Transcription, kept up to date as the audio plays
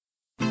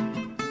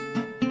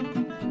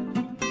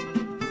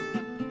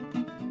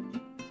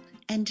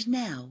And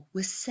now,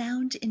 with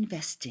Sound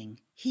Investing,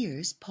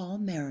 here's Paul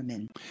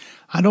Merriman.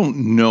 I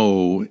don't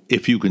know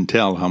if you can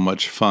tell how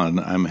much fun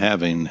I'm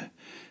having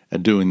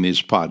at doing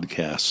these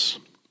podcasts.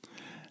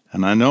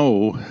 And I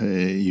know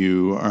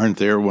you aren't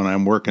there when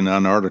I'm working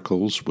on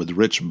articles with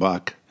Rich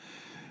Buck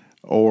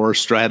or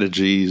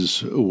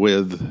strategies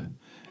with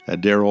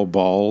Daryl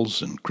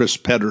Balls and Chris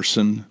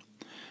Pedersen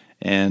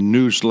and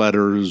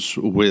newsletters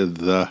with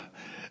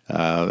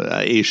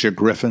Aisha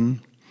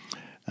Griffin.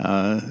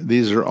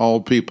 These are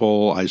all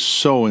people I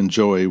so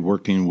enjoy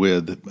working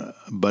with,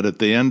 but at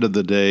the end of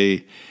the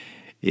day,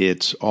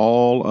 it's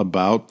all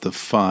about the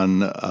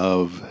fun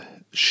of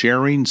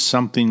sharing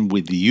something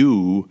with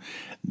you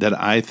that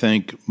I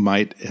think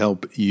might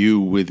help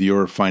you with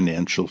your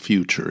financial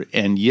future.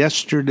 And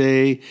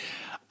yesterday,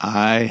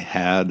 I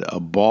had a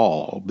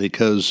ball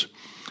because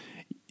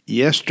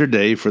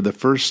yesterday, for the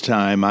first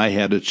time, I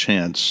had a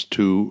chance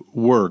to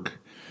work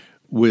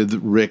with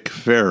Rick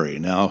Ferri.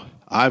 Now,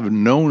 I've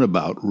known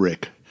about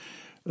Rick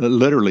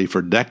literally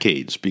for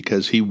decades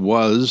because he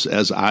was,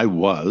 as I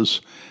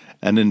was,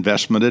 an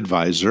investment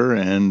advisor,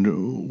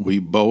 and we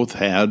both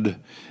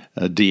had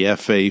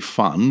DFA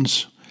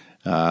funds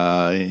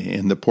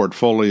in the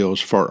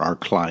portfolios for our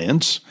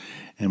clients,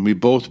 and we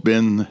both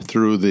been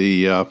through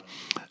the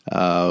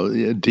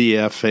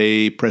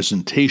DFA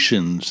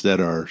presentations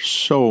that are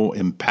so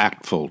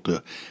impactful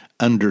to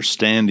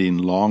understanding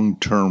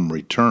long-term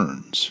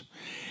returns.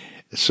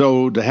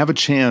 So to have a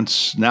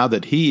chance, now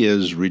that he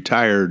is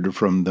retired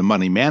from the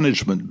money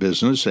management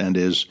business and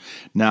is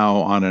now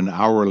on an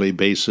hourly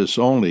basis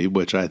only,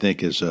 which I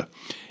think is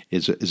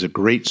a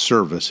great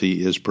service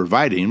he is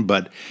providing,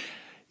 but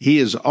he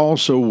is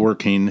also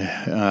working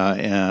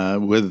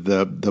with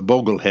the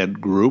Boglehead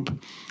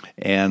Group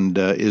and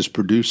is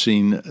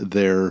producing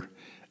their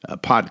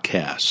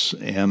podcasts.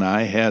 And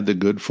I had the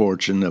good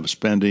fortune of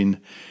spending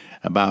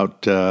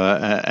about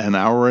an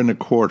hour and a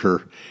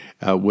quarter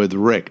with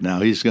Rick. Now,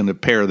 he's going to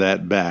pare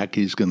that back.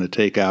 He's going to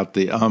take out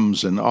the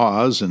ums and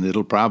ahs, and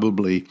it'll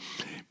probably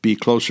be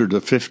closer to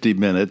 50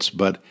 minutes,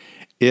 but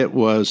it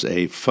was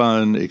a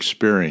fun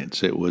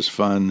experience. It was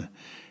fun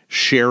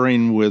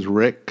sharing with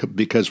Rick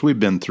because we've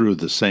been through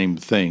the same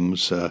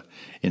things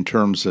in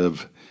terms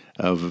of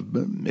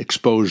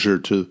exposure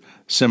to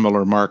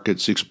similar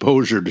markets,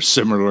 exposure to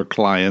similar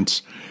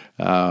clients,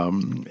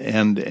 and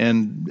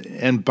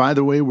by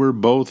the way, we're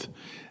both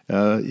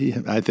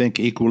I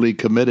think equally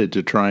committed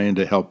to trying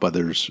to help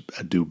others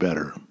do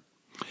better.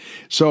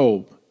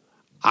 So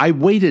I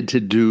waited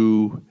to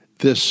do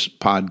this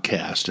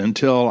podcast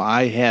until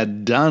I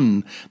had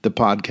done the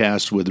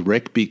podcast with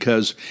Rick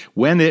because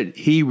when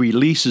he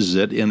releases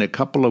it in a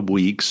couple of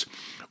weeks,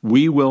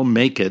 we will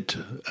make it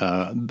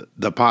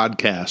the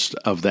podcast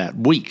of that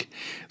week.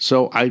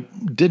 So I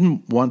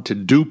didn't want to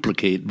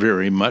duplicate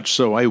very much,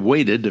 so I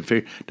waited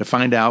to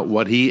find out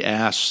what he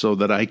asked so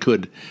that I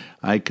could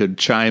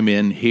chime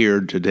in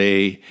here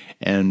today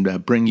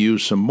and bring you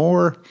some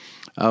more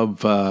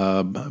of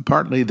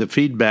partly the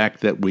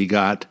feedback that we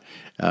got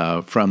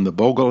from the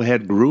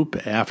Boglehead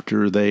Group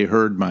after they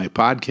heard my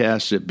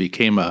podcast. It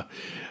became a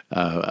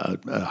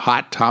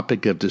hot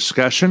topic of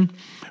discussion,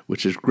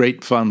 which is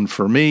great fun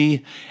for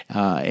me,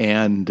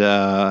 and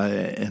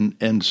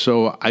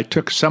so I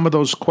took some of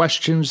those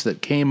questions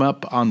that came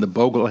up on the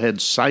Boglehead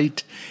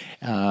site,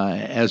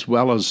 as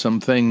well as some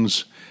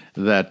things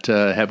that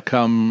have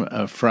come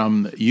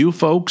from you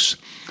folks,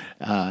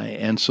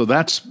 and so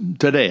that's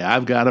today.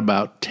 I've got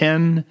about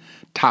 10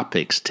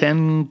 topics,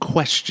 10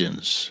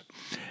 questions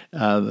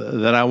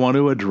that I want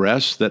to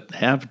address that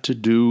have to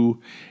do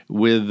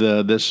with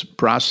this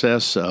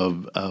process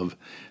of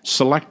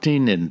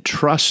selecting and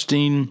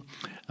trusting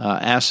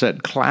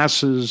asset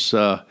classes,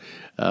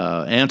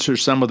 answer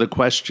some of the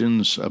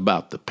questions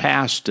about the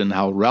past and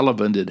how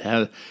relevant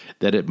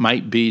that it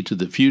might be to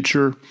the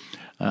future.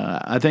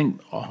 I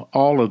think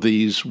all of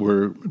these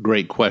were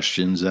great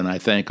questions, and I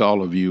thank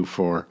all of you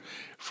for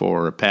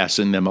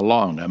passing them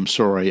along. I'm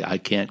sorry I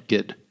can't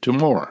get to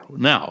more.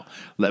 Now,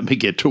 let me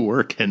get to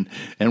work and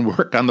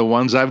work on the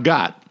ones I've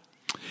got.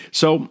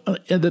 So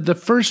the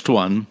first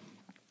one,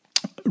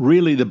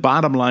 really the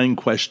bottom line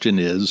question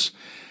is,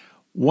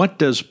 what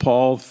does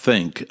Paul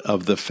think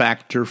of the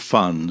factor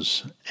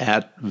funds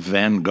at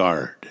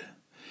Vanguard?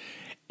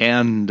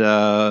 And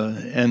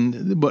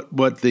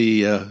what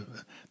the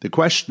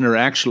questioner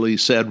actually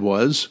said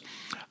was,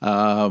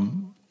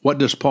 what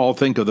does Paul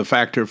think of the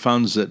factor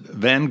funds at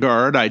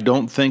Vanguard? I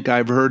don't think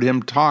I've heard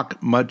him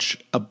talk much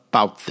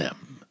about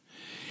them.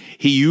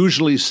 He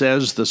usually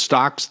says the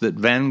stocks that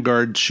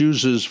Vanguard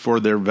chooses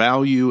for their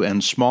value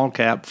and small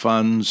cap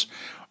funds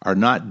are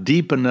not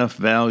deep enough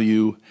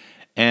value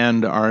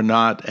and are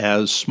not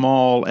as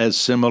small as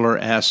similar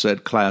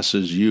asset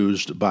classes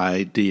used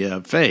by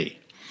DFA.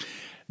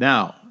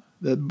 Now,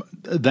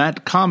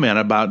 that comment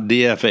about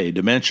DFA,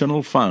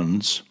 dimensional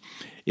funds,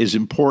 is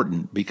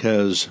important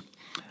because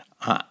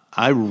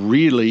I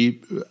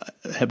really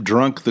have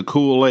drunk the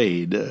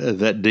Kool-Aid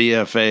that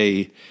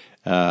DFA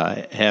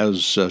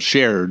has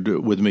shared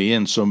with me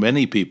and so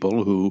many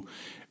people who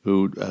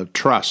who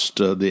trust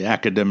the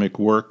academic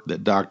work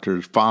that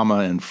Drs. Fama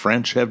and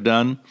French have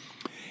done.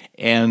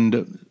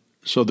 And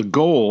so the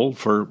goal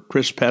for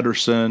Chris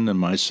Pedersen and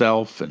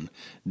myself and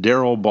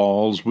Daryl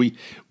Balls, we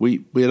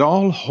had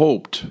all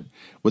hoped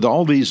with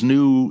all these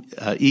new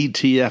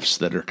ETFs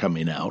that are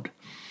coming out,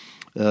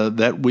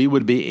 that we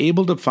would be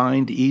able to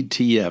find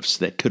ETFs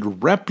that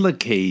could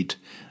replicate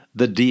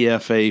the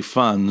DFA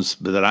funds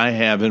that I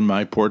have in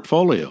my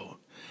portfolio.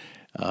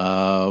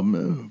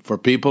 For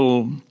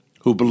people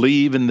who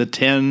believe in the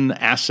 10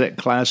 asset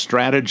class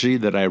strategy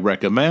that I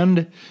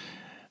recommend,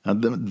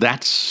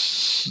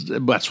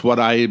 that's what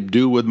I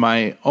do with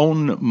my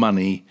own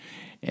money.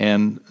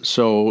 And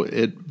so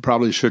it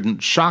probably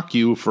shouldn't shock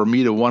you for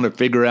me to want to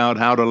figure out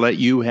how to let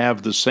you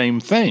have the same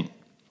thing.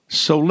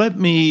 So let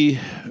me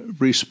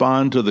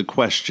respond to the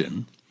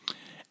question,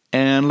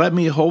 and let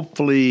me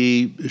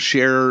hopefully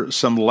share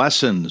some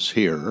lessons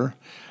here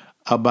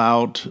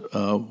about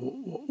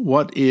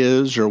what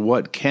is or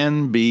what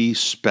can be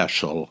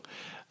special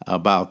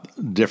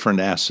about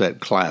different asset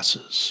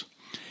classes.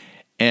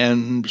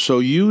 And so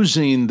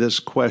using this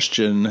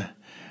question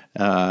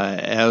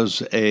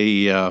as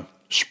a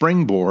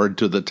springboard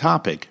to the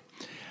topic,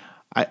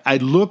 I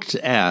looked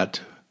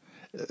at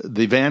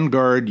the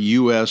Vanguard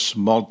U.S.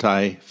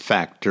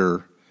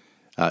 Multi-Factor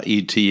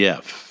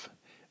ETF.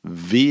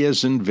 V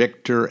as in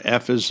Victor,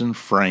 F as in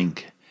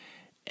Frank,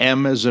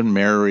 M as in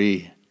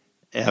Mary,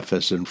 F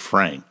as in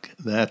Frank.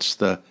 That's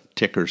the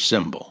ticker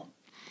symbol.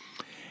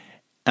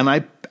 And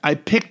I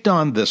picked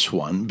on this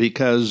one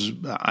because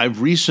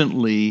I've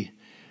recently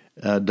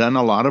done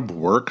a lot of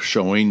work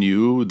showing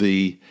you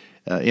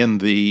in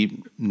the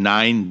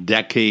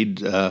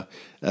 9-decade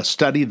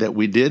study that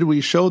we did,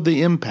 we showed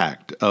the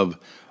impact of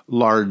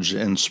large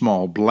and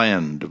small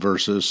blend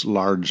versus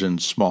large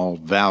and small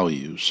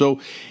value.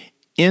 So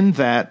in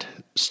that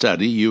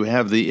study, you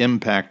have the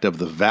impact of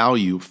the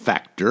value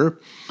factor,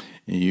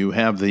 you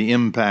have the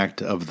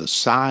impact of the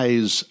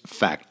size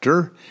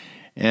factor,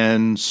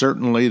 and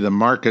certainly the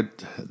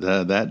market,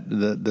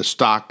 the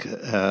stock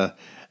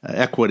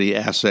equity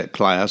asset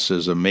class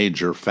is a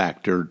major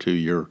factor to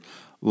your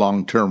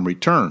long-term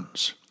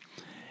returns.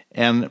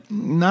 And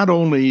not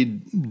only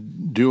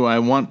do I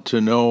want to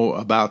know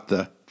about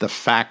the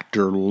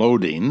factor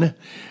loading,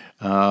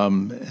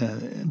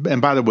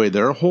 and by the way,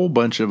 there are a whole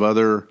bunch of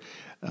other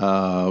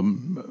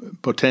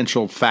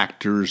potential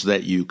factors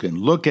that you can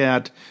look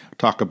at.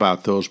 Talk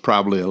about those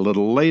probably a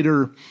little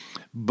later,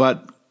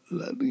 but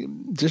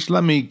just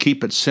let me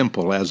keep it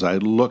simple as I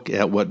look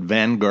at what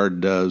Vanguard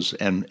does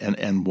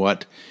and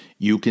what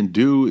you can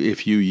do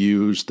if you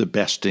use the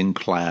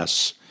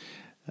best-in-class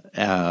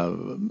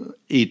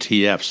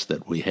ETFs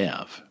that we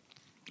have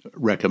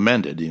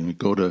recommended. You can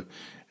go to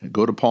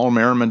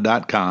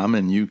paulmerriman.com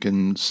and you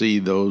can see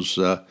those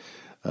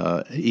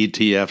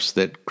ETFs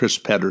that Chris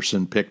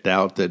Pedersen picked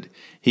out that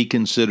he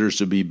considers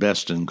to be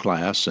best in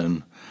class,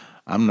 and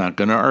I'm not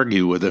going to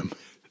argue with him.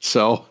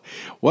 So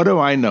what do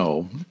I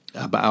know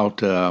about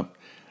the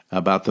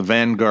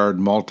Vanguard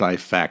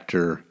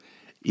multi-factor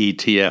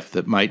ETF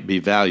that might be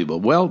valuable?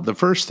 Well, the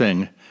first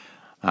thing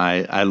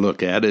I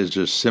look at is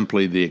just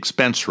simply the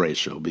expense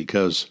ratio,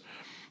 because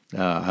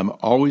I'm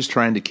always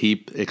trying to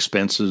keep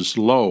expenses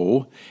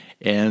low.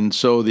 And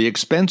so the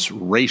expense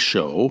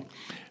ratio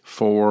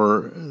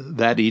for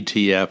that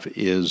ETF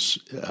is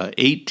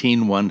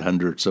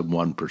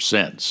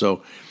 18/100%.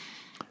 So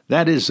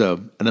that is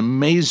an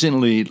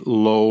amazingly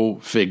low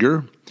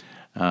figure.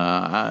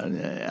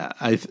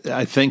 I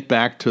think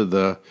back to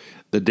the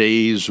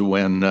days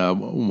when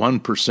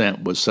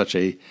 1% was such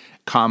a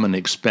common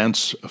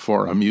expense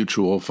for a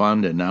mutual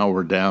fund, and now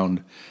we're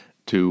down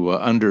to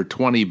under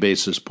 20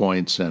 basis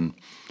points, and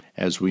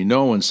as we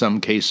know, in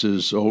some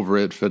cases over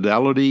at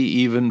Fidelity,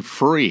 even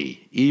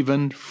free.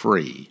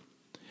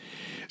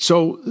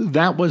 So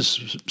that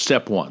was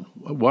step one.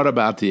 What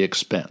about the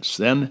expense?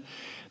 Then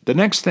the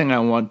next thing I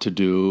want to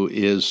do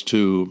is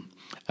to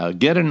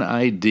get an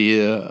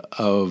idea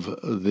of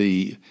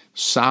the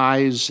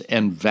size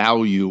and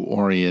value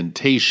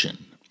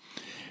orientation.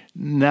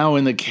 Now,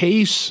 in the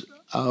case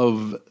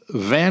of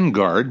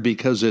Vanguard,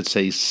 because it's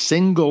a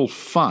single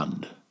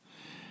fund,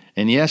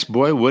 and yes,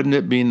 boy, wouldn't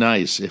it be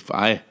nice if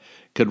I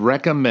could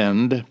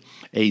recommend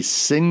a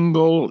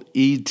single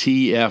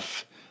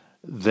ETF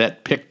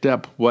that picked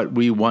up what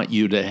we want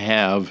you to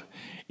have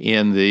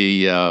in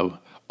the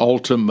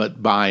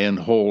ultimate buy and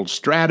hold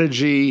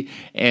strategy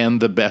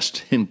and the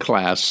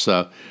best-in-class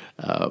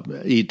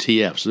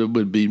ETFs. It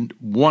would be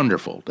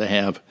wonderful to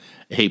have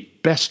a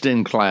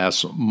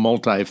best-in-class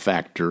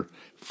multi-factor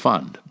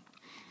fund.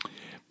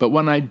 But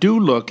when I do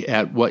look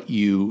at what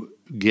you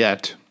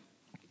get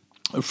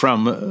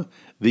from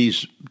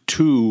these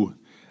two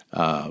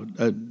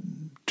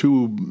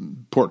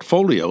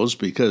portfolios,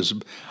 because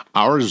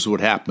ours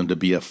would happen to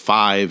be a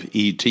 5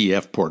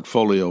 ETF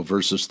portfolio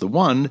versus the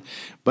one,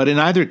 but in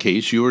either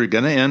case, you are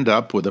going to end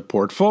up with a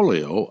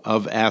portfolio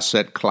of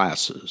asset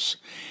classes.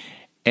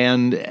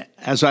 And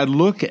as I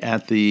look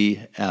at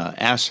the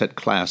asset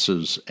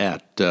classes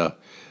at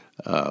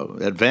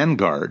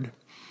Vanguard,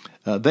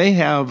 they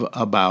have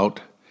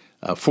about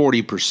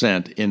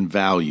 40% in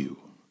value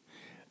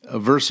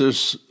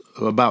versus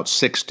about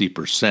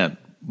 60%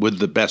 with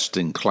the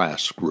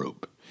best-in-class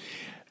group.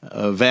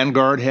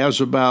 Vanguard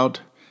has about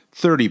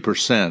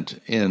 30%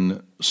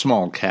 in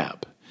small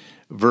cap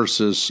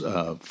versus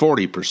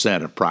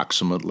 40%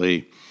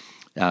 approximately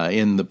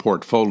in the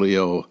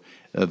portfolio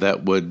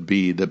that would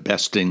be the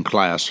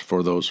best-in-class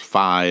for those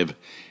 5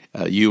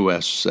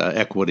 U.S.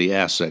 equity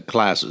asset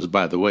classes.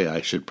 By the way,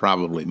 I should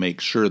probably make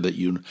sure that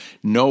you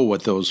know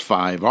what those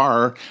 5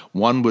 are.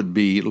 One would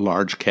be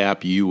large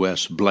cap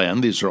U.S.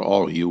 blend. These are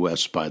all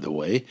U.S., by the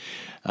way.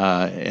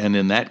 And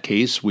in that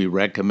case, we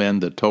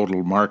recommend the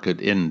total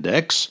market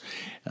index.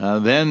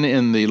 Then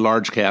in the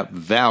large cap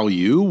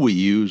value, we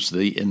use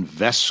the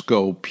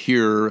Invesco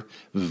Pure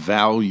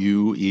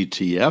Value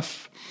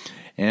ETF.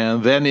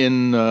 And then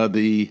in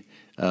the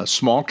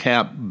small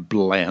cap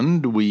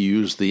blend, we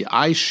use the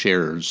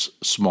iShares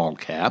small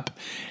cap.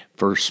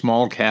 For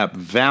small cap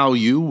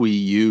value, we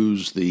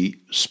use the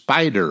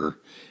SPDR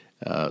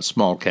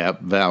small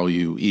cap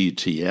value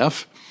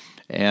ETF.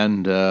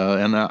 And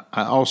I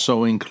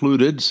also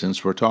included,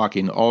 since we're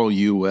talking all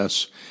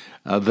U.S.,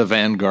 the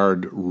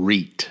Vanguard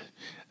REIT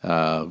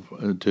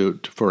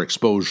for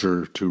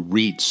exposure to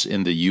REITs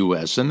in the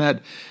U.S. And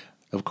that,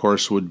 of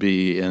course, would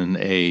be in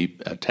a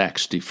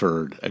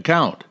tax-deferred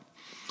account.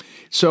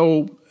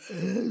 So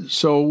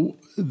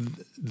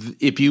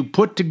if you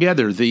put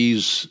together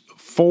these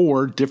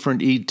 4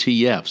 different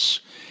ETFs,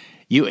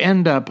 you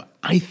end up,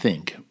 I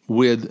think,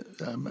 with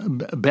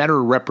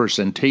better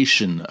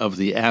representation of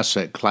the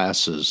asset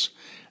classes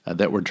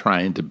that we're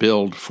trying to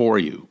build for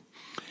you.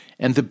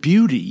 And the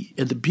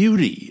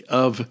beauty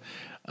of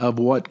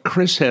what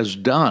Chris has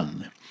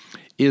done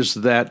is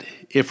that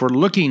if we're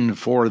looking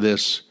for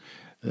this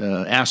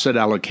asset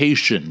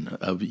allocation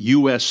of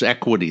U.S.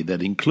 equity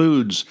that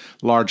includes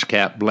large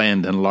cap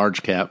blend and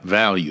large cap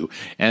value,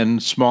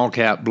 and small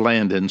cap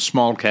blend and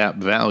small cap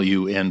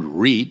value and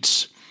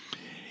REITs,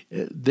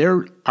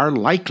 there are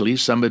likely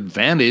some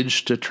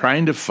advantage to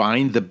trying to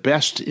find the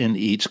best in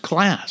each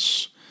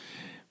class,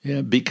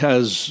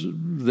 because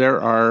there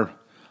are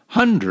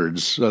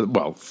hundreds,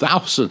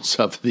 thousands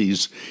of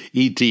these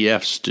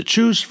ETFs to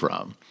choose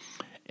from.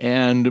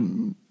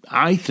 And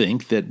I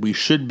think that we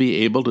should be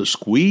able to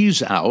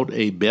squeeze out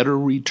a better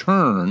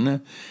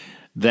return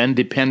than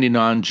depending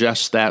on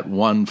just that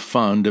one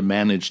fund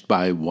managed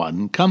by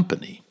one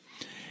company.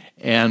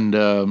 And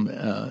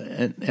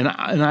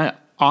I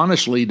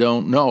honestly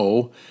don't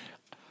know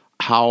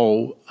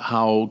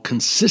how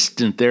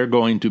consistent they're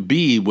going to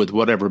be with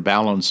whatever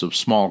balance of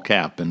small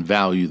cap and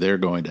value they're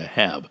going to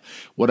have.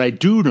 What I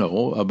do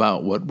know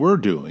about what we're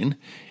doing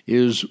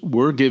is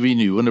we're giving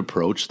you an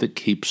approach that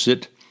keeps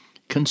it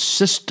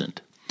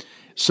consistent.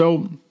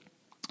 So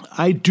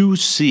I do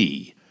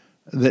see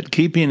that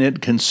keeping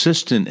it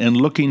consistent and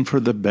looking for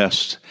the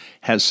best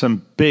has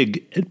some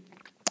big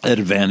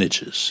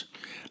advantages.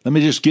 Let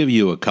me just give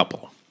you a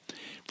couple.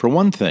 For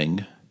one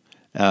thing,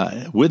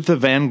 with the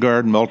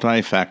Vanguard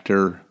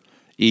Multi-Factor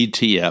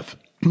ETF,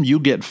 you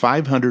get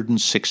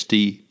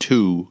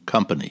 562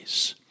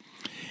 companies.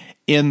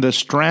 In the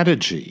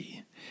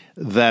strategy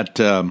that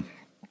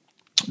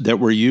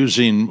we're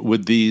using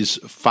with these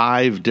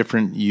 5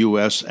 different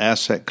U.S.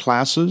 asset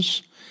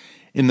classes,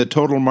 in the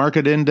total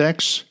market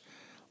index,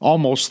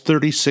 almost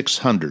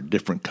 3,600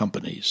 different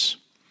companies.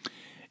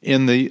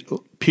 In the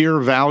peer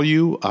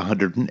value,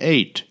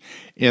 108.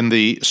 In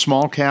the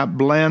small cap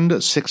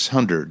blend,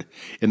 600.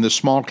 In the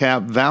small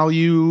cap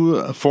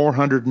value,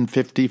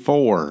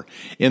 454.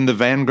 In the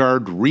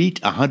Vanguard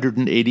REIT,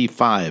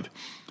 185.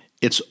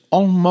 It's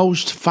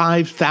almost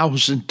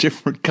 5,000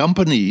 different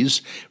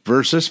companies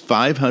versus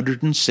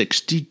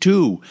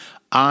 562.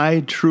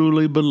 I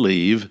truly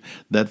believe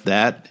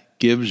that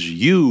gives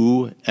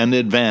you an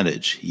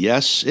advantage.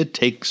 Yes, it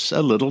takes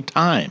a little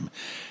time.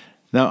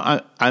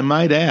 Now, I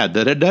might add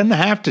that it doesn't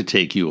have to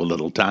take you a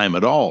little time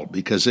at all,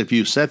 because if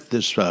you set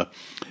this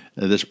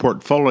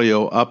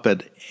portfolio up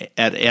at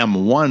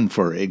M1,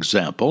 for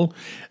example,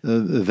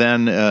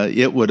 then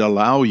it would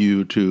allow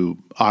you to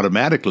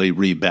automatically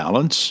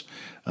rebalance,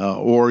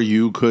 or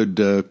you could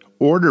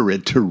order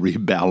it to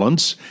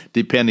rebalance,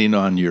 depending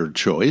on your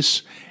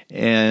choice,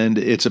 and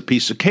it's a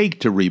piece of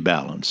cake to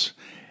rebalance.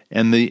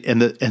 And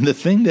the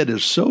thing that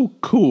is so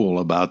cool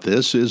about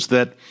this is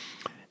that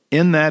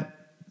in that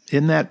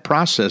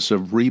process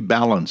of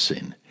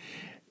rebalancing,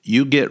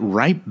 you get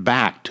right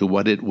back to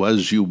what it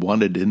was you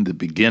wanted in the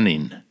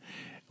beginning,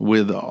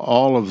 with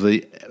all of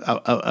the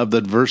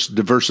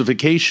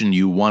diversification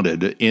you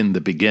wanted in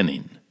the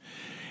beginning.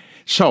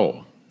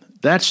 So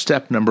that's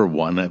step number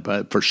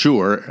 1 for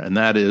sure, and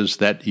that is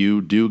that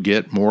you do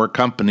get more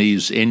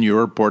companies in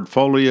your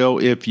portfolio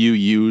if you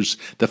use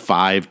the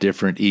 5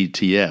 different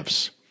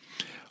ETFs.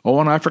 Oh,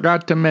 and I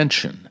forgot to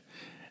mention,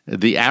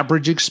 the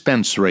average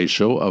expense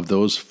ratio of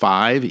those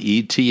 5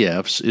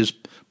 ETFs is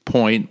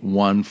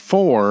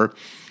 0.14,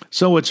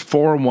 so it's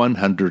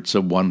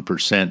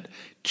 0.04%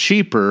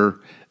 cheaper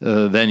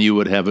than you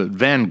would have at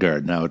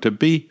Vanguard. Now, to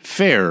be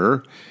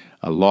fair,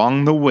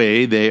 Along the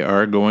way, there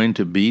are going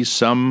to be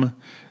some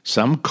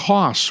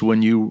costs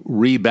when you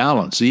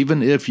rebalance.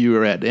 Even if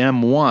you're at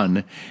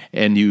M1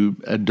 and you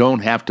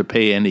don't have to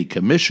pay any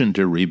commission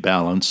to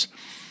rebalance,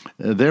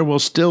 there will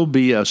still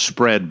be a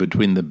spread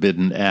between the bid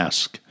and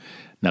ask.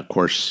 Now, of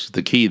course,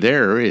 the key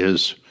there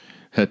is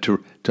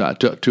to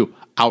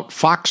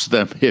outfox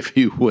them, if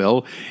you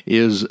will,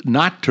 is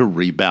not to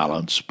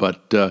rebalance,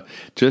 but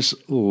just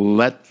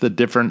let the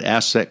different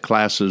asset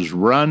classes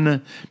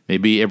run.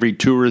 Maybe every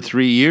 2 or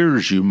 3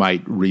 years you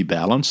might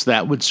rebalance.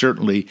 That would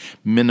certainly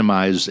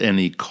minimize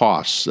any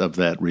costs of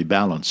that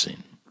rebalancing.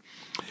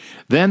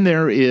 Then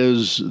there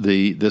is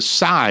the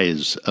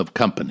size of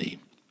company.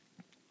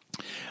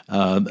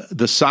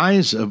 The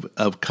size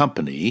of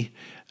company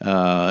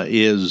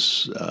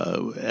is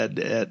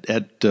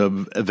at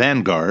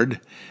Vanguard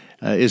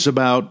is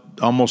about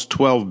almost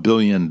 $12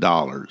 billion.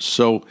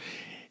 So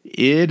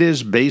it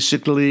is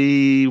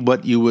basically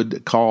what you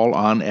would call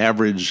on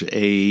average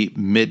a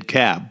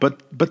mid-cap.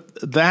 But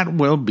that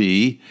will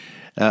be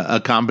a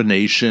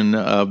combination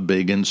of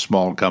big and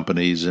small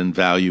companies and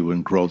value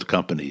and growth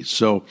companies.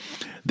 So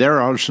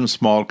there are some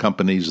small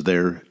companies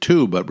there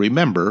too. But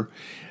remember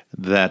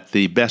that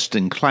the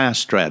best-in-class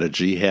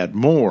strategy had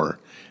more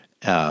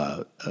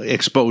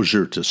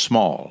exposure to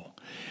small.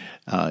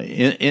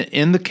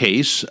 In the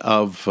case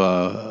of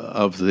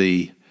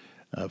the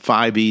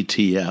 5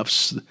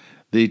 ETFs,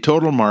 the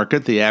total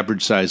market, the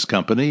average size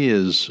company,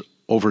 is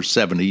over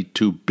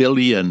 $72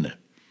 billion.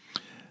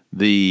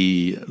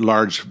 The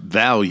large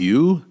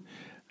value,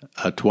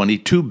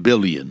 $22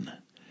 billion.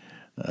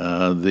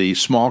 The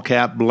small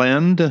cap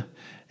blend,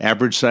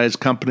 average size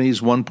companies,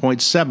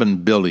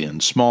 $1.7 billion.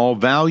 Small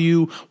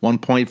value,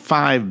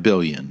 $1.5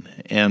 billion.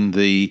 And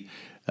the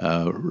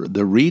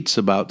REITs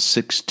about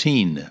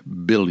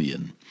 $16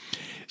 billion.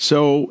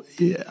 So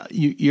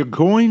you're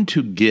going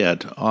to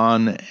get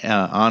on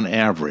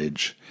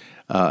average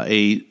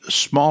a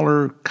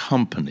smaller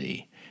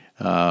company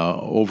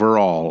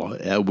overall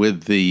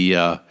with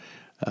the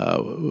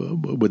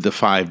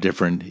 5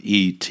 different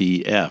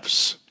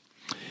ETFs.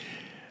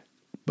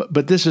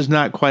 But this is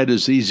not quite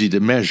as easy to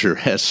measure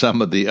as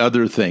some of the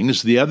other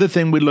things. The other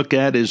thing we look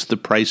at is the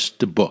price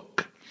to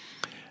book.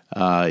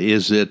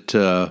 Is it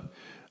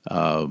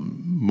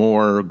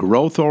more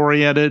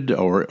growth-oriented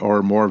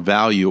or more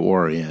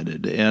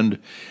value-oriented? And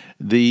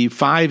the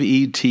 5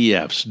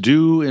 ETFs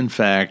do, in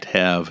fact,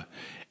 have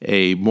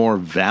a more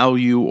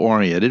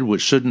value-oriented,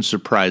 which shouldn't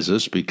surprise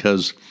us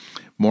because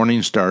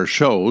Morningstar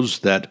shows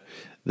that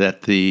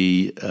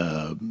the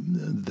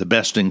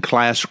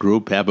best-in-class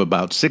group have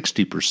about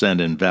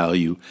 60% in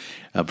value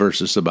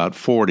versus about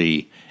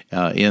 40%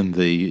 in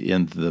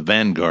the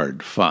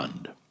Vanguard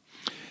fund.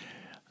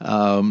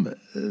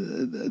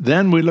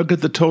 Then we look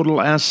at the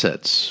total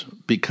assets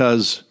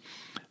because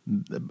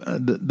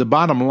the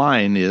bottom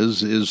line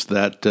is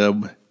that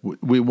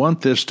we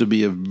want this to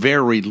be a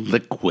very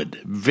liquid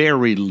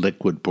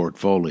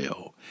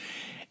portfolio.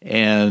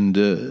 And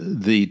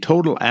the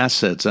total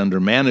assets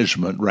under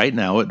management right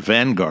now at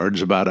Vanguard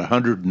is about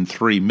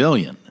 $103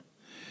 million.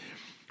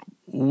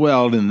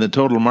 Well, in the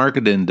total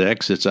market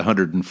index, it's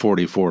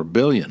 $144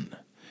 billion.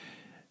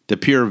 The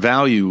pure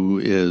value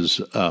is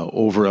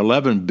over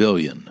 $11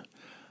 billion.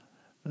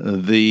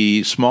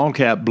 The small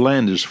cap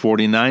blend is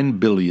 $49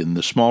 billion.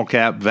 The small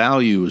cap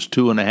value is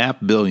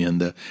 $2.5 billion.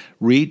 The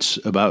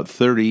REITs about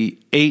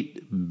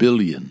 $38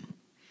 billion.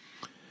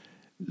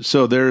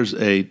 So there's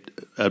a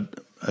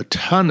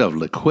ton of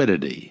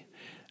liquidity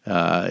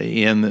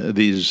in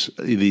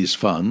these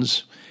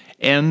funds.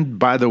 And,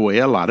 by the way,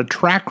 a lot of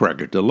track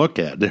record to look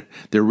at.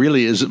 There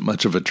really isn't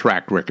much of a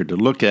track record to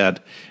look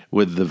at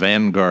with the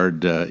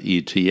Vanguard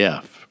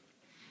ETF.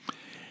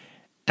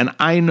 And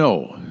I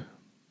know,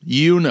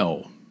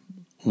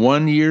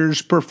 1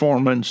 year's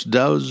performance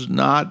does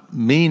not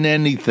mean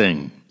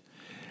anything.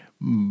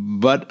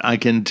 But I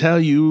can tell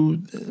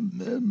you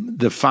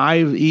the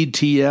 5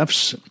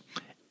 ETFs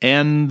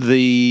and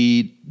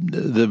the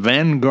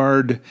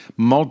Vanguard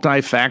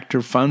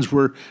multi-factor funds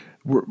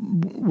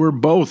we're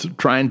both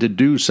trying to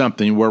do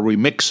something where we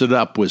mix it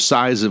up with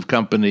size of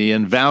company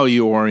and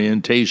value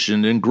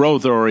orientation and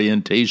growth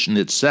orientation,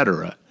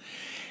 etc.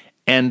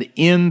 And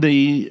in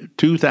the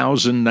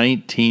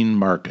 2019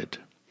 market,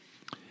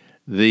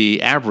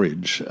 the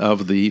average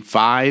of the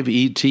 5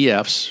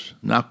 ETFs,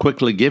 and I'll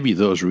quickly give you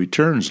those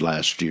returns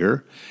last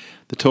year,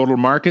 the total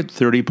market,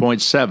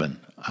 30.7.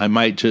 I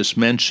might just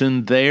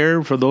mention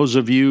there, for those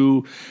of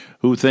you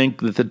who think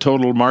that the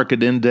total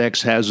market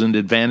index has an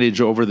advantage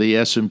over the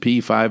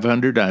S&P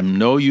 500, I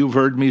know you've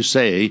heard me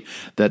say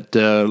that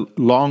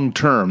long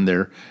term,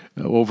 they're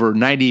over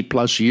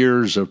 90-plus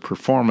years of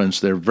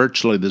performance, they're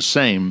virtually the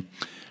same.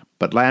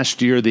 But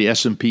last year, the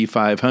S&P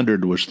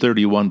 500 was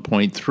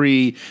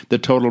 31.3, the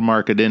total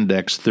market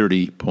index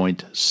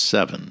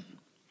 30.7.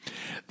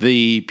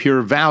 The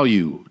pure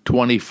value,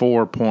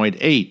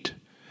 24.8.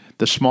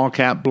 The small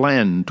cap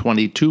blend,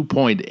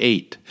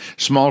 22.8.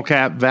 Small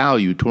cap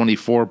value,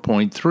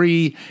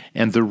 24.3.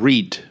 And the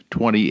REIT,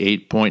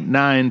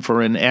 28.9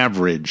 for an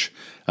average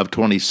of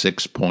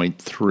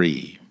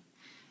 26.3.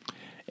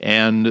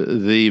 and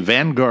the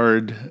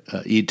Vanguard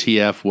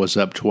ETF was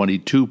up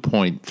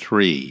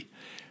 22.3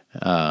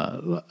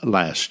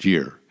 last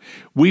year.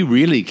 We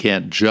really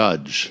can't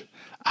judge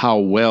how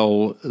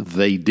well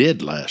they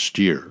did last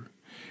year.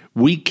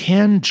 We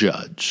can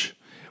judge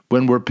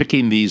when we're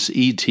picking these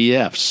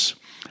ETFs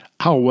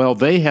how well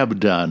they have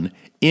done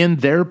in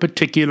their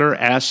particular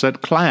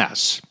asset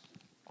class.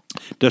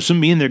 Doesn't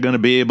mean they're going to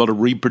be able to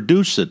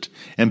reproduce it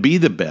and be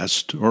the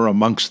best or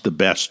amongst the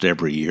best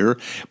every year,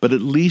 but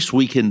at least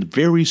we can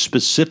very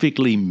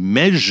specifically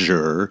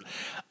measure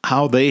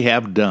how they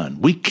have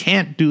done. We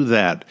can't do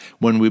that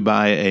when we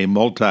buy a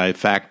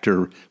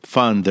multi-factor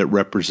fund that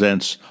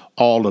represents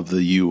all of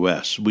the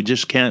U.S. We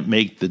just can't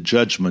make the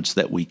judgments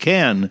that we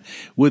can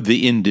with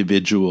the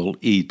individual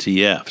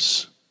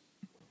ETFs.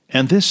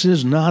 And this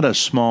is not a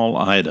small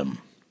item,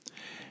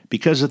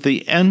 because at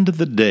the end of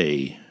the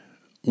day,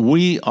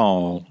 we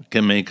all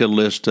can make a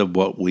list of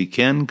what we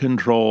can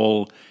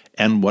control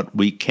and what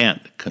we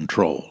can't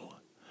control.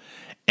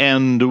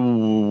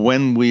 And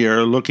when we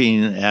are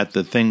looking at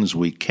the things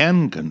we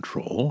can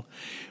control,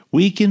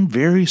 we can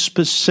very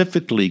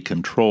specifically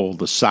control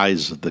the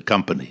size of the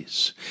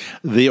companies,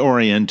 the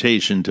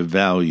orientation to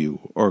value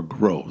or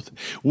growth.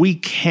 We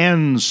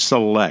can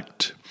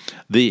select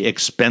the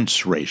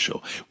expense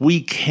ratio.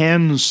 We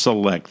can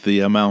select the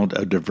amount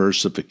of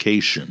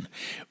diversification.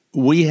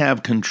 We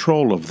have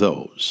control of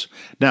those.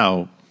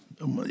 Now,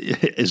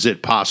 is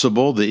it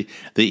possible the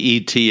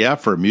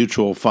ETF or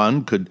mutual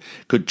fund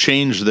could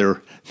change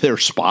their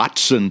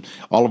spots and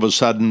all of a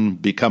sudden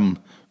become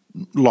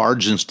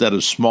large instead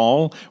of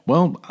small?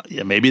 Well,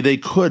 yeah, maybe they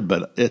could,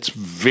 but it's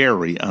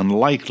very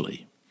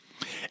unlikely.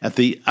 At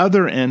the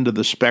other end of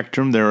the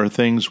spectrum, there are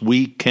things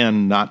we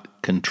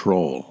cannot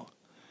control.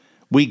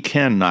 We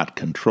cannot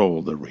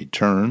control the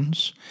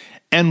returns,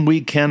 and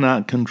we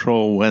cannot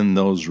control when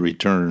those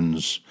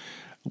returns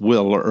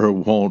will or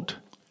won't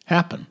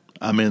happen.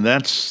 I mean,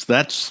 that's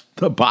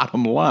the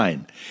bottom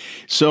line.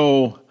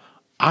 So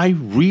I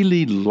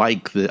really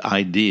like the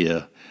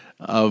idea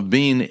of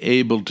being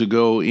able to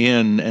go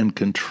in and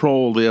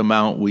control the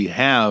amount we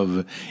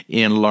have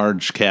in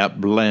large cap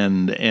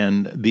blend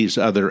and these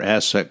other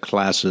asset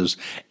classes.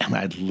 And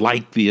I'd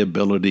like the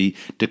ability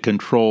to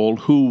control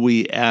who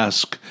we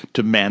ask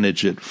to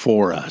manage it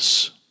for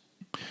us.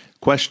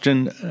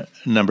 Question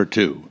number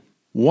 2.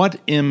 What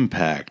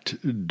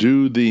impact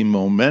do the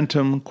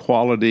momentum,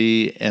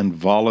 quality, and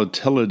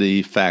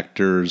volatility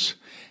factors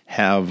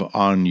have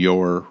on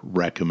your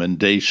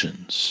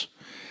recommendations?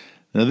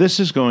 Now, this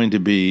is going to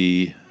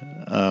be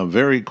a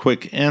very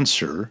quick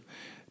answer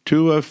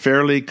to a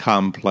fairly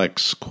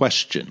complex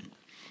question.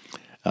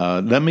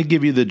 Let me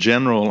give you the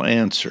general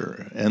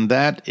answer, and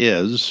that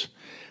is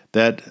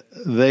that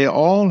they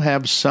all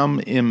have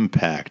some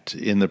impact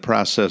in the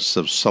process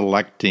of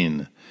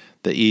selecting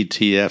the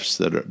ETFs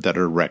that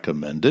are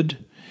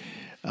recommended.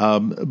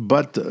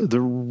 But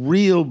the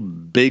real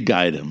big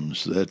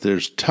items, that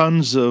there's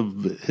tons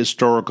of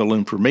historical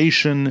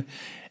information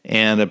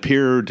and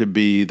appear to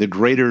be the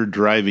greater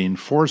driving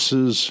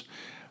forces,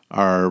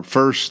 are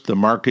first, the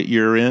market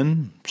you're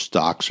in,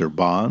 stocks or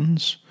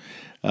bonds.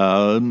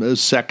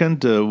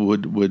 Second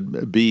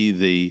would be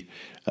the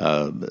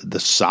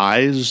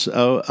size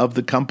of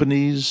the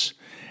companies.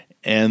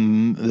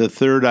 And the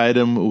third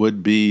item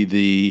would be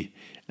the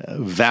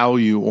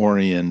value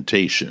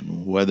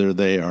orientation, whether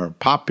they are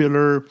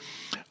popular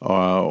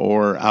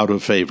or out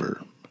of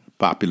favor.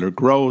 Popular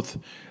growth,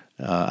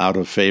 out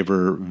of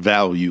favor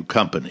value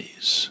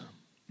companies.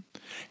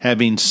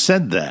 Having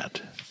said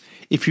that,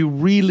 if you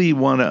really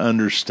want to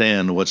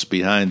understand what's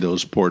behind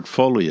those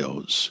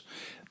portfolios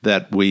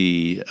that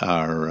we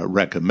are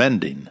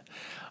recommending,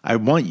 I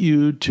want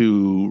you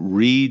to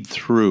read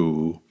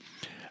through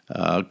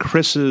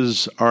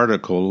Chris's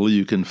article.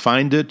 You can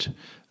find it.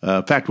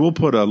 In fact, we'll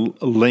put a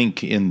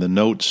link in the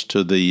notes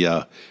to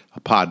the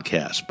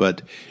podcast,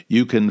 but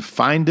you can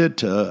find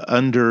it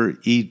under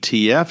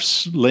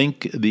ETFs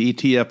link, the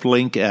ETF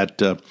link at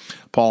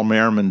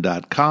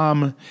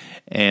paulmerriman.com,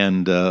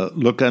 and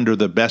look under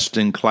the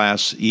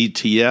best-in-class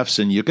ETFs,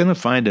 and you're going to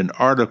find an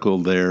article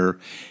there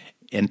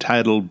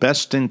entitled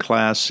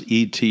Best-in-Class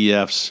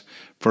ETFs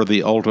for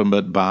the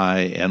Ultimate Buy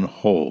and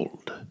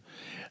Hold.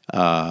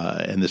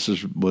 And this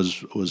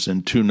was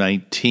in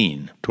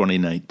 2019.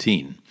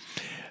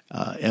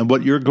 And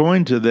what you're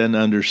going to then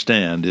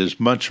understand is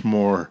much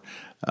more,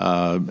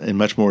 in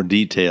much more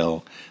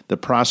detail, the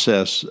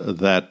process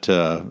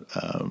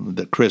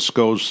that Chris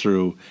goes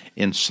through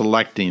in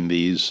selecting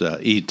these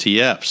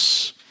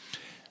ETFs.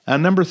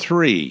 Number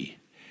 3,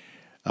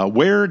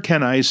 where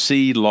can I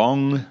see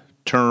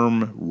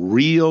long-term,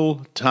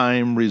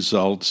 real-time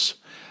results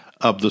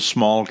of the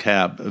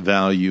small-cap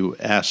value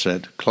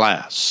asset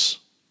class?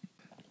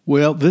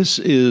 Well, this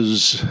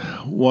is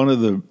one of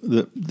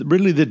the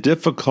really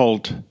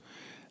difficult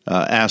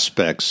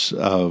aspects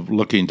of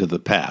looking to the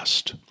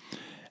past.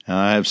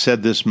 I've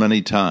said this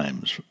many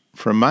times.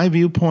 From my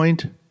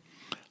viewpoint,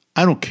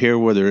 I don't care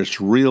whether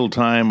it's real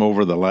time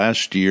over the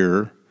last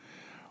year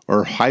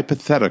or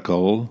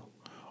hypothetical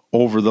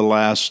over the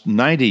last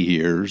 90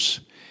 years.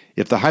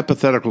 if the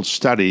hypothetical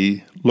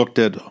study looked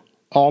at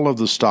all of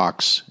the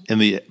stocks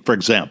for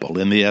example,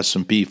 in the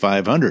S&P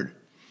 500.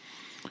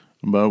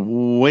 But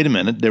wait a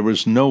minute, there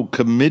was no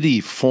committee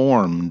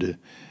formed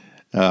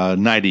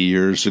 90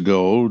 years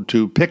ago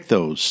to pick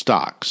those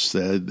stocks.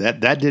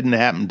 That didn't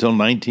happen until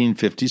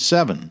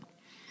 1957.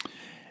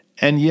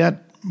 And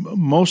yet,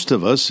 most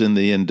of us in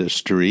the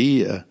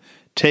industry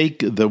take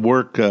the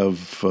work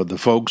of the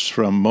folks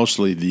from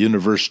mostly the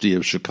University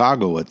of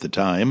Chicago at the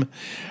time.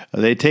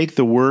 They take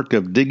the work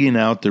of digging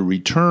out the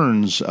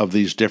returns of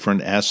these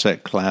different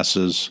asset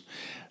classes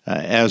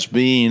as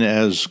being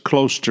as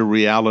close to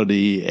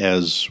reality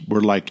as we're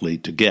likely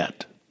to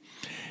get.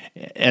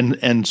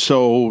 And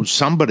so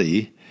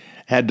somebody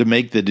had to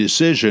make the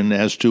decision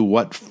as to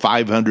what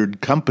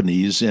 500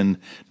 companies in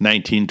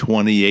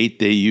 1928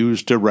 they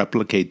used to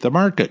replicate the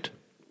market.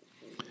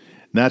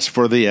 That's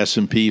for the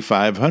S&P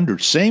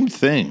 500. Same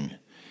thing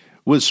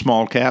with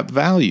small cap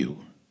value.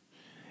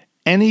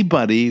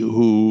 Anybody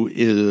who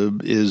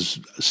is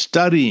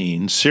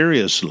studying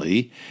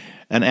seriously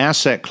an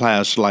asset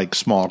class like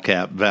small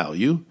cap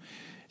value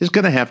is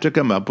going to have to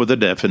come up with a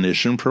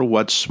definition for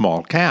what's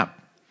small cap.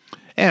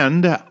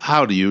 And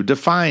how do you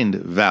define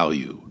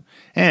value?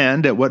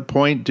 And at what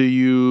point do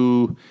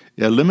you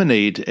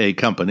eliminate a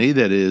company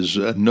that is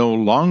no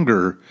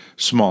longer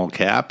small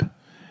cap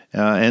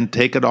and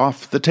take it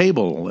off the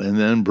table and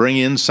then bring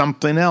in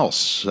something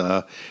else?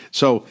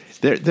 So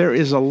there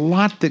is a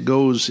lot that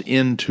goes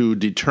into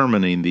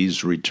determining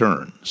these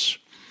returns.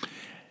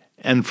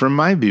 And from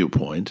my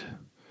viewpoint,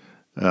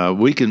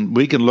 we can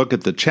look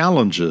at the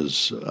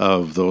challenges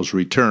of those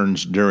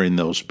returns during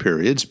those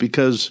periods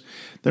because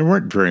there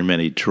weren't very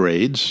many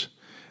trades.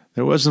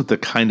 There wasn't the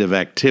kind of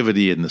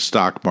activity in the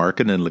stock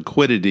market and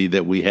liquidity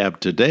that we have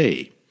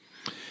today.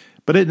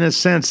 But in a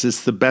sense,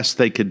 it's the best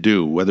they could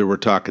do, whether we're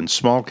talking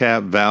small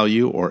cap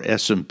value or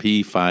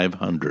S&P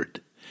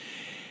 500.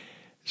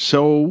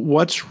 So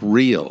what's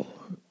real?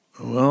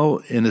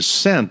 Well, in a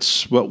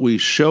sense, what we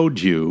showed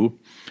you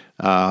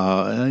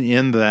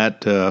in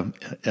that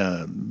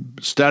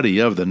study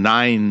of the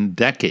 9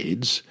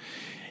 decades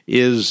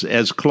is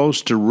as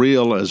close to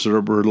real as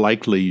we're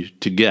likely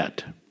to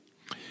get.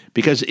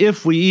 Because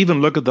if we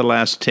even look at the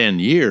last 10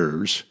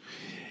 years,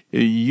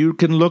 you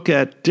can look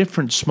at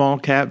different small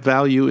cap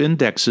value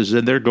indexes,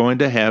 and they're going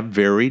to have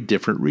very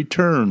different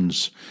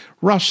returns.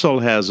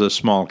 Russell has a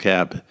small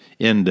cap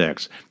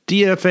index.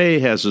 DFA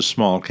has a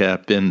small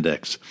cap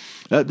index.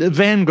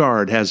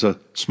 Vanguard has a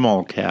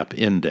small cap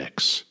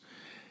index.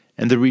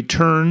 And the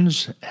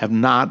returns have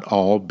not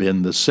all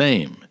been the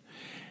same.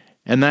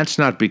 And that's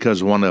not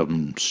because one of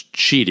them's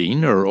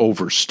cheating or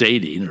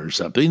overstating or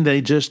something. They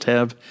just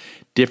have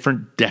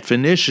different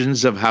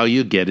definitions of how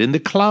you get in the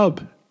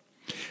club.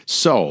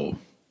 So,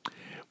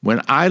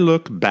 when I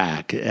look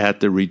back at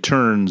the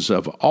returns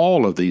of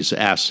all of these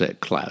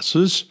asset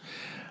classes,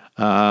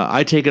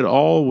 I take it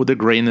all with a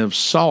grain of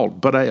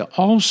salt, but I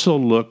also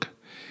look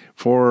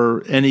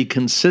for any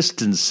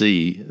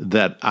consistency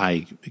that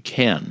I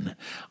can.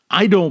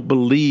 I don't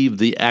believe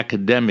the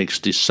academics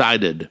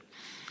decided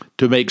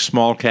to make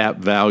small cap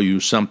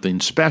value something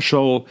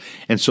special,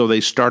 and so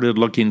they started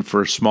looking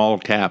for small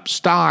cap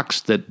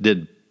stocks that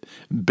did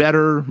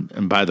better,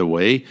 and by the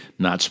way,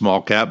 not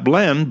small cap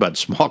blend, but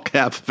small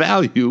cap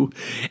value,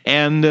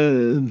 and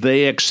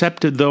they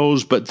accepted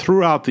those, but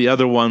threw out the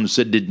other ones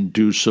that didn't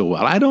do so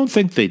well. I don't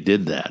think they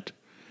did that.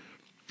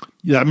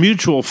 The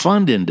mutual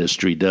fund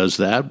industry does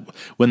that.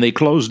 When they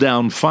close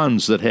down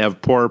funds that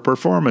have poor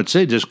performance,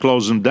 they just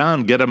close them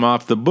down, get them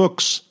off the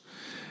books,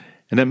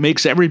 and it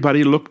makes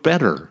everybody look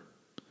better.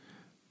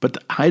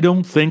 But I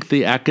don't think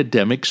the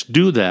academics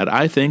do that.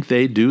 I think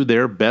they do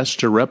their best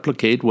to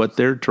replicate what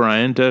they're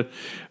trying to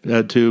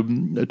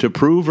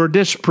prove or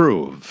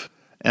disprove.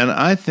 And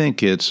I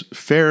think it's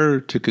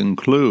fair to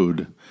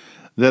conclude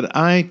that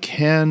I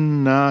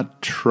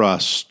cannot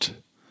trust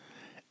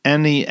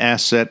any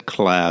asset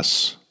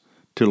class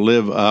to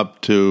live up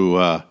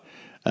to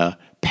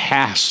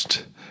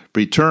past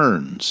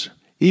returns.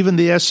 Even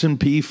the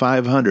S&P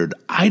 500.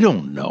 I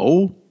don't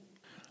know.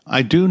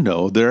 I do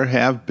know there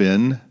have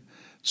been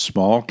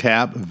small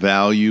cap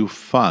value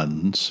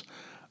funds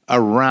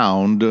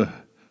around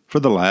for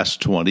the last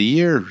 20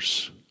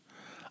 years.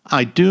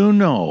 I do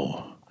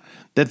know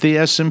that the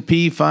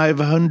S&P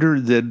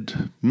 500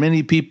 that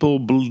many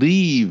people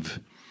really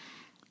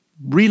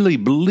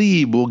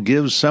believe will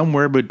give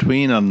somewhere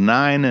between a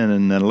 9 and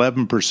an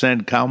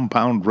 11%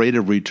 compound rate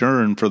of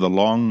return for the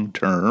long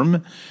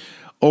term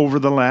over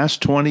the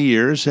last 20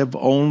 years have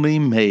only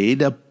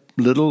made a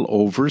little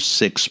over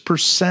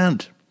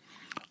 6%.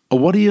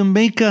 What do you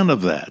make out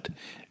of that?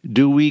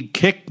 Do we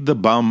kick the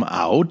bum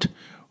out,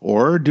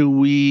 or do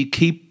we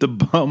keep the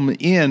bum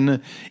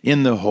in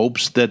the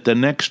hopes that the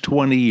next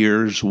 20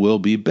 years will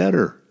be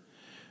better?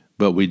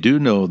 But we do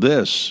know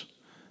this,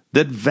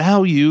 that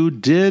value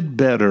did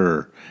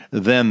better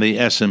than the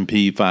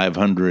S&P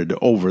 500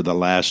 over the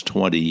last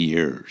 20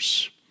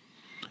 years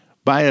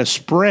by a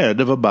spread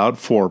of about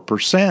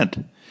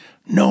 4%.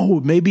 No,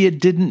 maybe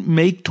it didn't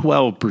make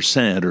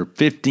 12% or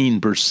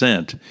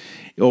 15%.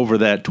 over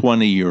that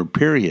 20-year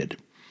period.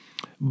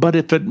 But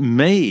if it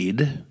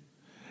made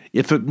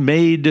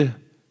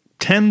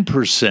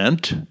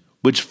 10%,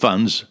 which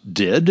funds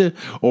did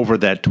over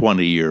that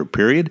 20-year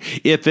period,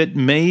 if it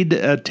made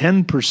a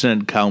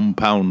 10%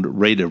 compound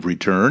rate of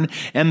return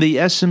and the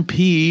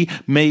S&P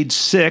made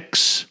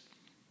 6,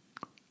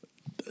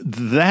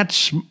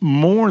 that's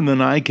more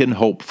than I can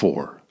hope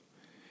for.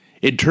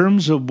 In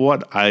terms of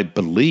what I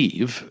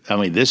believe, I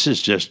mean, this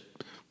is just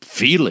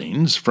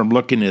feelings from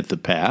looking at the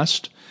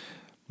past.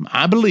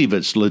 I believe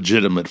it's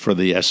legitimate for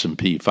the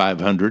S&P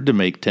 500 to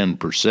make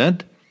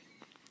 10%,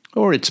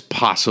 or it's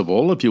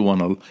possible if you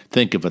want to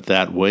think of it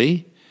that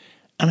way.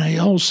 And I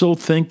also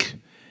think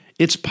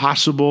it's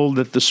possible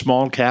that the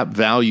small cap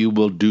value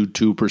will do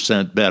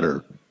 2%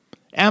 better.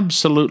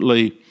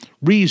 Absolutely,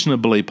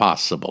 reasonably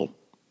possible.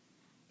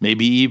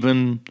 Maybe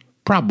even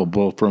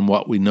probable from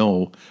what we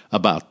know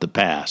about the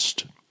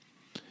past.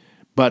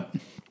 But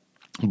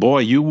boy,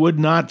 you would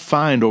not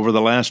find over the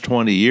last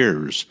 20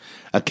 years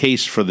a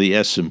case for the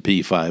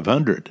S&P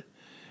 500.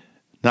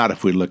 Not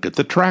if we look at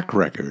the track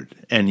record.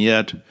 And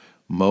yet,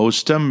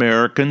 most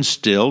Americans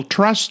still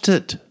trust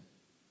it.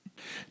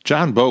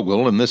 John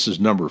Bogle, and this is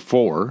number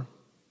 4,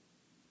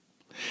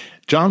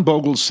 John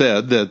Bogle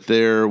said that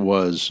there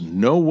was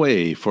no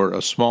way for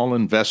a small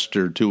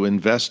investor to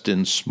invest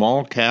in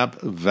small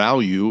cap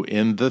value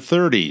in the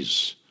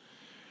 30s.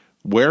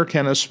 Where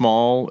can a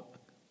small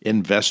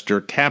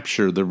investor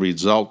capture the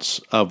results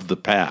of the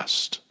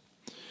past?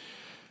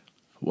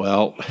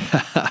 Well,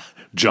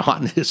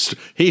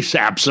 he's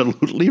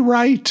absolutely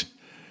right.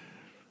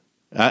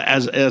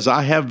 As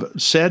I have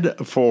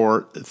said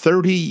for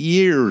 30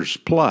 years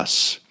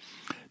plus,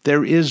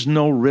 there is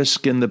no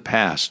risk in the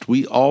past.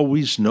 We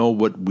always know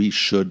what we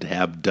should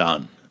have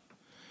done.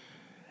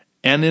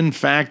 And in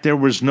fact, there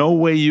was no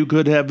way you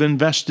could have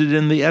invested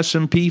in the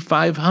S&P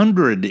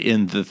 500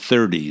 in the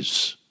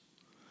 30s.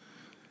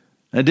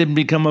 It didn't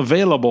become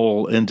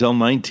available until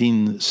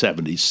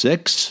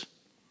 1976.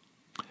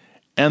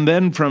 And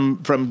then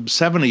from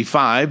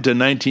 75 to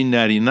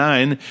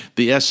 1999,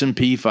 the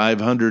S&P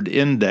 500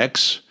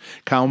 index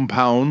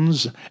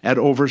compounds at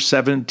over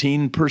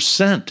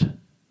 17%.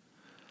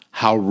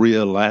 How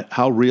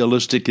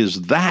realistic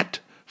is that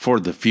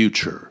for the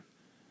future?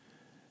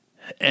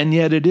 And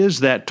yet it is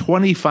that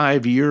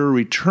 25-year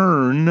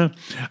return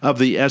of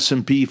the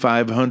S&P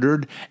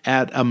 500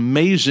 at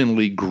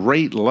amazingly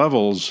great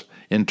levels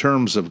in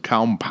terms of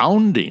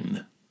compounding.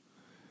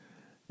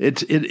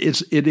 It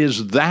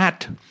is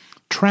that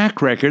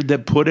track record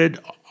that put it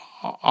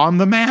on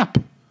the map.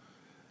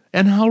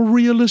 And how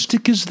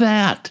realistic is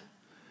that?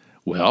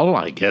 Well,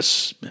 I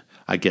guess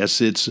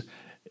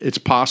it's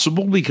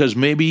possible because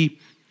maybe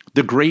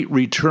the great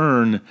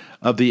return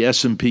of the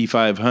S&P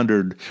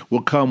 500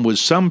 will come with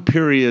some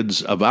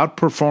periods of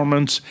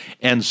outperformance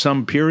and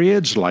some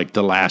periods, like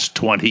the last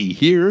 20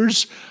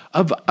 years,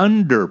 of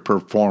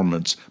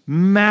underperformance,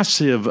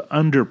 massive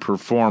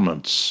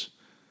underperformance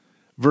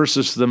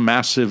versus the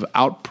massive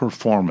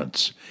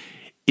outperformance.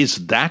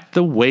 Is that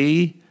the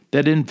way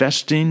that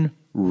investing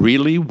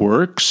really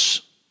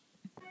works?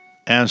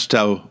 As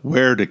to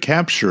where to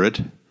capture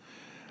it,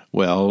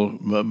 well,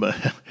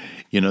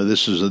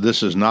 this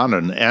is not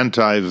an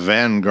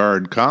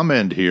anti-Vanguard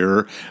comment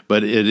here,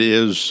 but it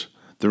is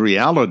the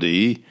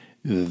reality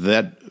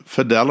that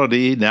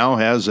Fidelity now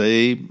has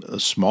a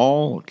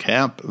small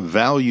cap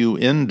value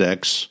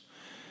index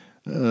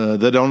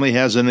that only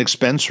has an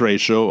expense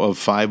ratio of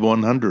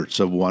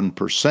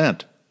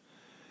 0.05%.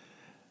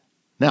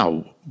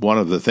 Now, one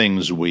of the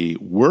things we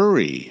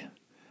worry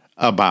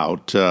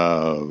about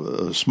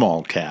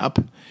small cap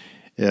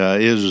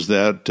is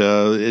that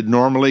it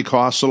normally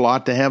costs a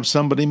lot to have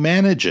somebody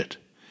manage it.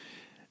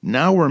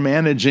 Now we're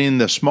managing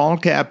the small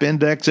cap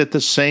index at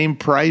the same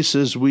price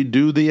as we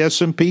do the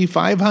S&P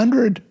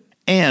 500.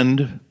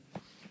 And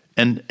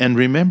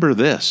remember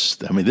this,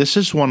 I mean, this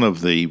is one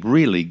of the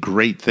really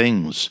great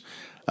things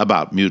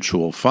about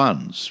mutual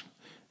funds.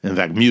 In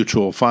fact,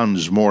 mutual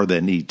funds more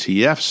than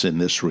ETFs in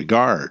this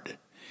regard.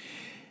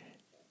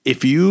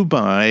 If you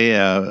buy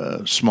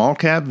a small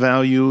cap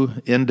value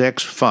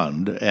index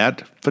fund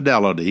at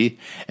Fidelity,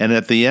 and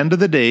at the end of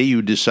the day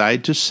you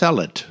decide to sell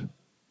it,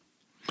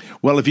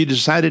 well, if you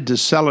decided to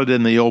sell it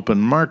in the open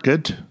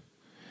market,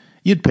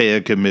 you'd pay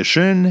a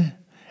commission,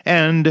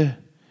 and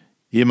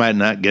you might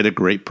not get a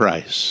great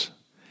price.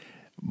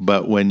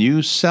 But when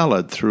you sell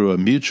it through a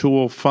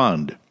mutual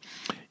fund,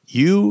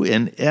 you,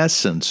 in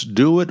essence,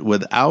 do it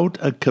without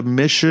a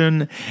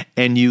commission,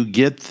 and you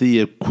get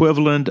the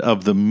equivalent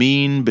of the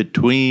mean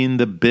between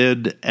the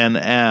bid and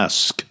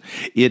ask.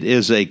 It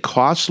is a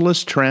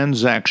costless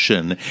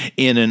transaction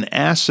in an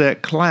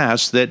asset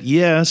class that,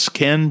 yes,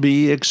 can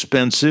be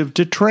expensive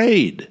to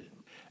trade.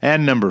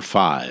 And number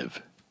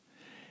 5,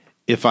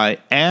 if I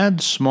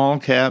add small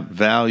cap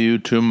value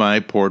to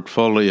my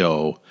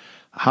portfolio,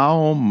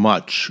 how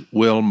much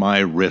will my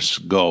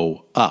risk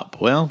go up?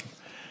 Well,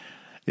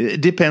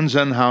 it depends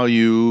on how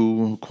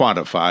you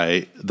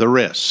quantify the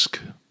risk.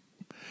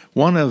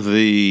 One of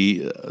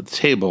the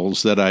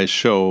tables that I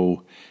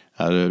show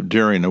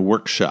during a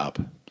workshop.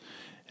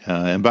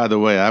 And by the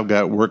way, I've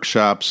got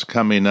workshops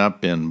coming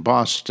up in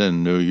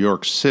Boston, New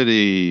York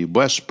City,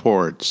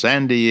 Westport,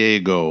 San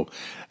Diego,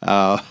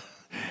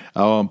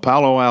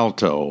 Palo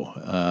Alto.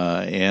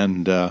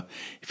 And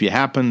if you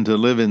happen to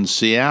live in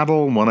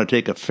Seattle, want to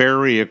take a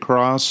ferry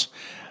across,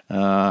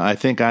 I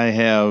think I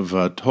have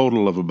a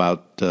total of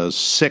about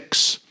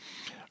 6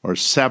 or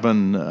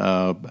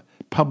 7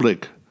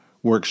 public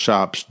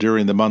workshops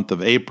during the month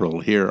of April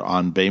here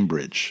on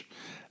Bainbridge.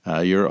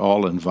 You're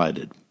all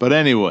invited. But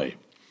anyway,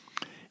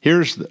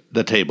 here's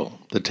the table.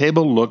 The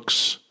table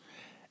looks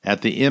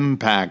at the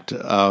impact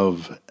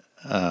of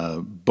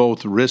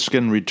both risk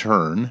and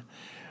return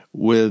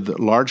with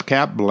large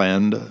cap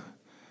blend,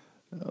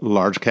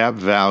 large cap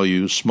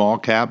value, small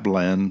cap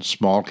blend,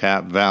 small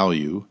cap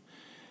value,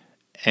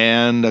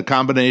 and a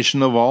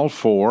combination of all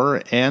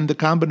 4 and the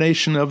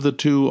combination of the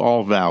 2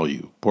 all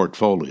value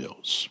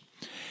portfolios.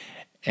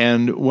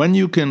 And when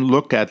you can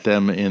look at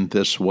them in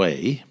this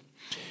way,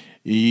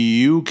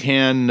 you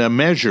can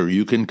measure,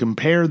 you can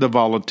compare the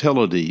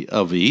volatility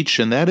of each,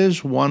 and that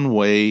is one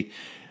way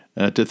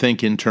to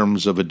think in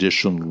terms of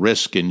additional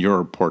risk in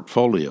your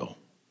portfolio.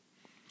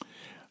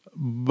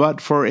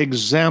 But for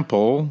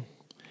example,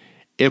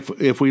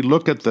 if we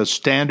look at the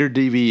standard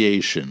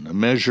deviation, a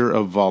measure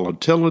of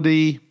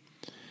volatility,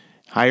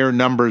 higher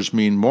numbers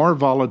mean more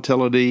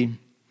volatility.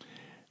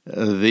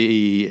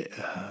 The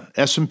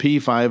S&P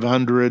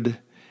 500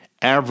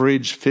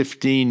 average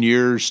 15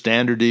 years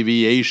standard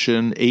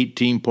deviation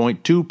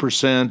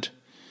 18.2%,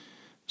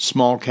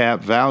 small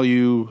cap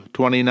value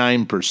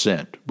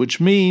 29%, which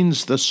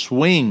means the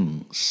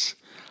swings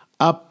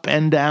up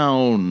and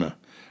down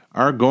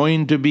are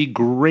going to be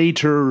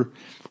greater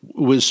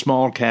with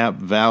small cap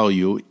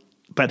value.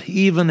 But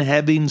even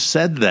having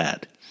said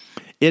that,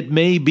 it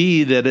may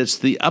be that it's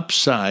the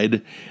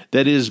upside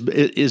that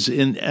is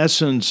in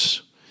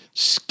essence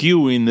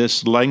skewing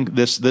this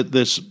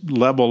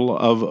level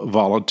of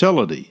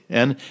volatility,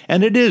 and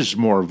it is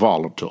more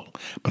volatile.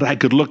 But I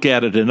could look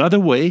at it another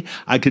way.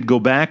 I could go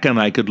back and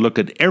I could look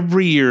at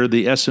every year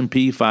the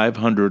S&P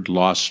 500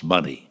 lost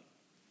money,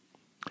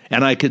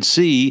 and I could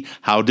see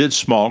how did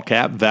small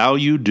cap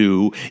value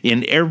do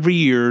in every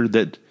year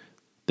that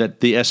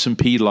the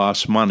S&P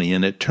lost money,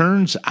 and it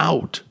turns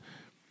out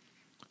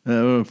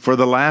for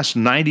the last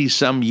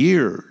 90-some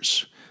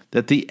years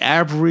that the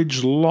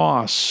average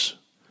loss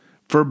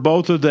for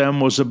both of them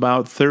was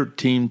about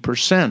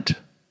 13%.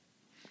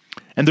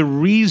 And the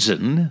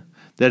reason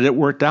that it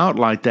worked out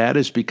like that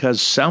is because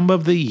some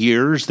of the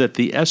years that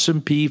the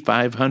S&P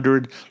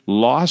 500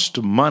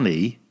 lost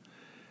money,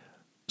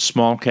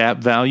 small cap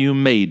value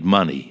made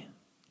money.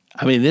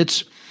 I mean,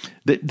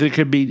 there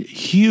could be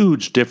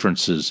huge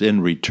differences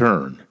in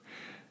return.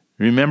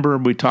 Remember,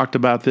 we talked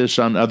about this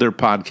on other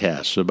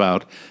podcasts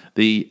about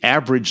the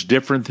average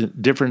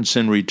difference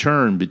in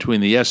return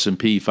between the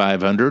S&P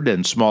 500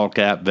 and small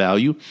cap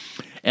value,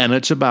 and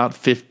it's about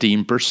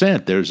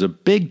 15%. There's a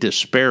big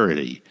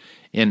disparity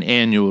in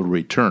annual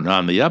return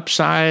on the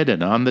upside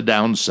and on the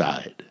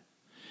downside.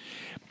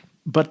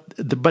 But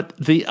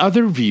the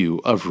other view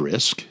of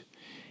risk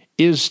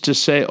is to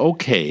say,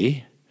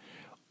 okay,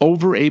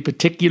 over a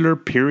particular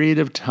period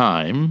of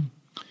time,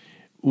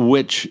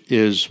 which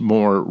is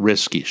more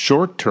risky.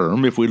 Short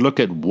term, if we look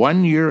at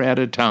 1 year at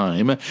a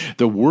time,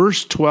 the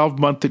worst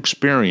 12-month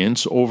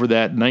experience over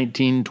that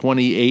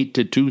 1928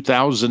 to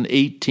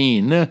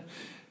 2018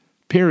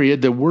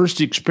 period, the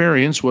worst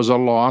experience was a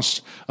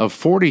loss of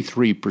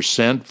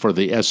 43% for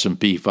the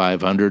S&P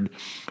 500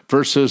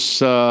 versus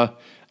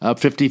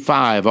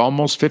 55,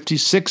 almost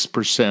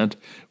 56%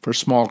 for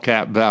small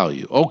cap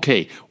value.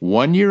 Okay,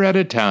 1 year at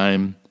a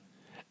time,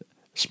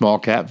 small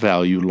cap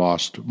value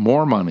lost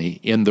more money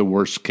in the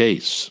worst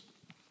case.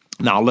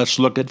 Now let's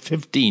look at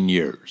 15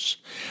 years.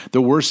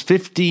 The worst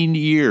 15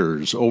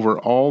 years over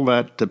all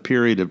that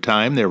period of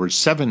time, there were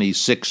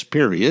 76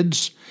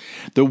 periods.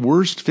 The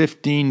worst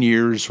 15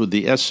 years with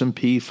the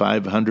S&P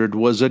 500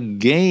 was a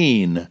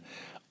gain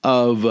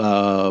of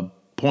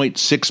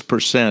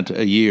 0.6%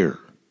 a year.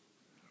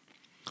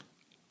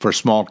 For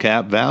small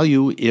cap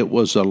value, it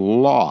was a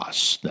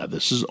loss. Now,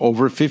 this is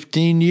over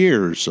 15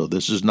 years, so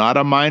this is not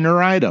a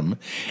minor item.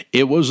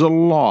 It was a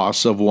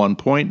loss of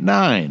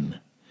 1.9.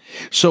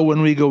 So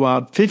when we go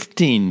out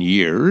 15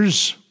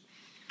 years,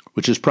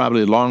 which is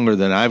probably longer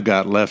than I've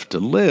got left to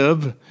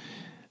live,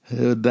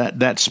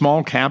 that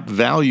small cap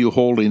value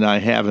holding I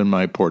have in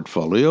my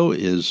portfolio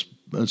is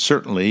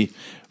certainly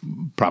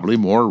probably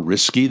more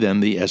risky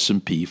than the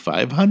S&P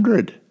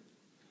 500.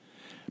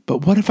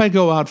 But what if I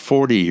go out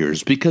 40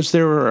 years? Because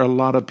there are a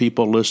lot of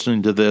people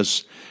listening to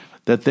this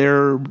that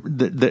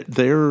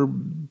their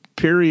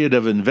period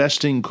of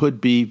investing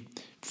could be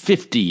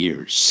 50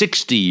 years,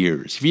 60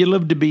 years. If you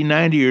live to be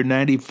 90 or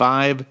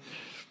 95,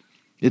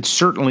 it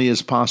certainly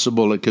is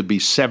possible it could be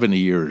 70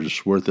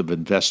 years worth of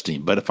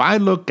investing. But if I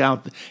look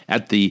out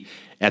at the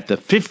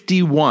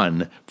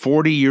 51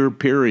 40-year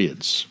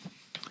periods,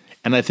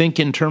 and I think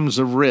in terms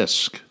of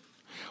risk,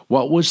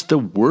 what was the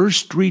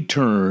worst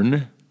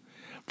return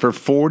for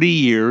 40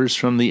 years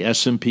from the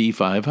S&P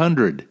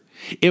 500?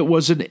 It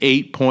was an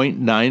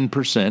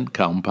 8.9%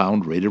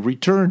 compound rate of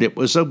return. It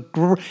was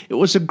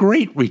a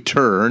great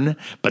return,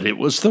 but it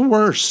was the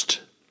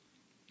worst.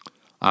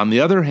 On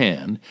the other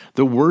hand,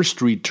 the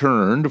worst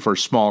return for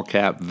small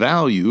cap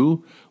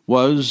value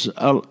was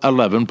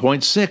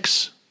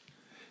 11.6.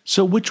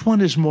 So which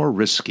one is more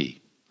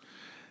risky?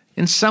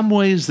 In some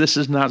ways, this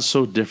is not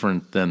so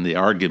different than the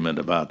argument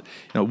about,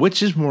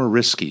 which is more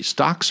risky,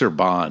 stocks or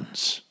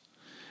bonds?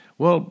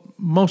 Well,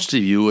 most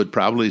of you would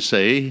probably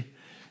say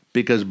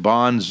because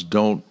bonds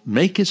don't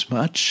make as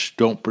much,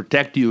 don't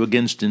protect you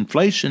against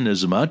inflation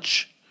as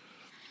much,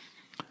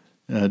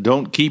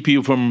 don't keep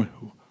you from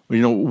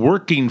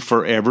working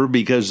forever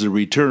because the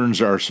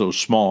returns are so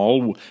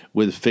small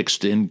with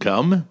fixed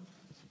income.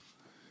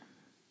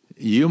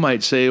 You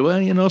might say,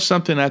 well,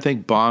 something, I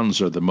think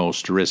bonds are the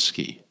most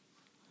risky.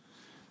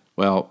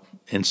 Well,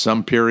 in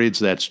some periods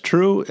that's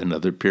true, in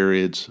other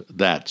periods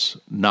that's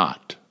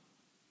not.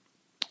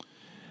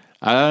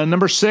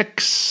 Number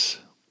 6,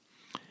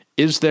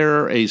 is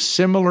there a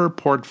similar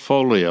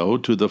portfolio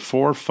to the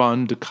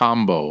 4-fund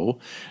combo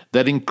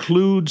that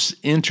includes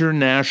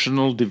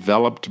international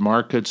developed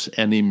markets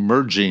and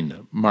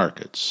emerging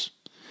markets?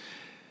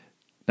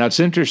 Now, it's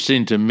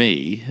interesting to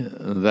me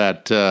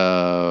that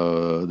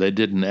they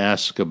didn't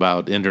ask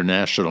about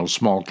international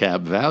small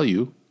cap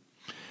value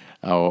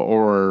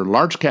or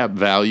large cap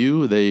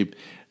value,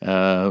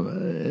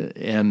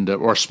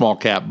 or small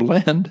cap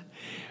blend.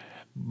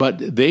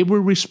 But they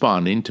were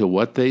responding to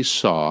what they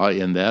saw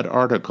in that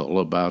article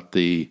about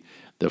the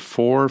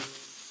 4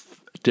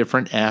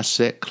 different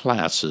asset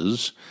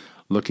classes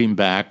looking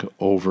back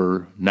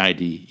over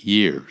 90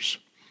 years.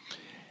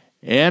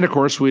 And, of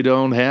course, we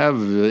don't have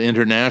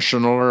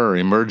international or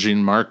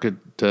emerging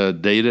market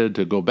data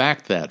to go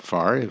back that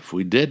far. If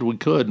we did, we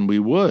could, and we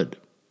would.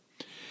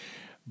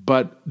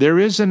 But there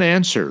is an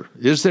answer.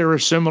 Is there a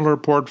similar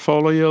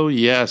portfolio?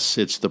 Yes,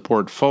 it's the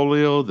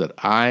portfolio that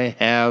I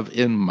have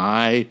in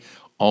my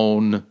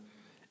own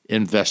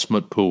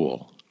investment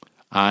pool.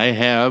 I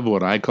have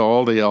what I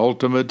call the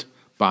ultimate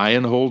buy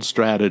and hold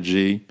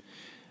strategy,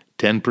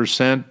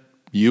 10%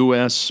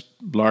 U.S.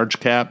 large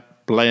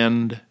cap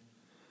blend,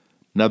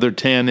 another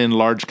 10 in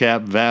large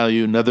cap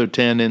value, another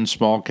 10 in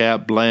small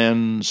cap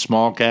blend,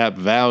 small cap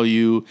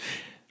value,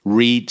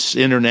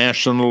 REITs,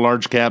 international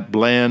large cap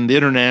blend,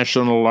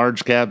 international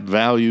large cap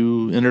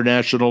value,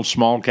 international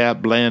small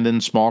cap blend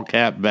and small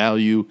cap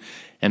value,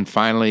 and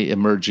finally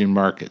emerging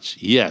markets.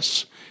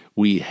 Yes,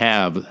 we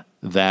have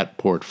that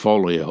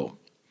portfolio.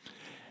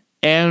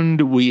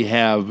 And we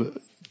have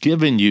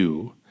given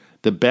you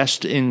the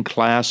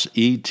best-in-class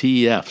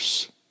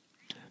ETFs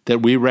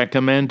that we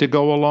recommend to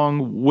go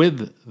along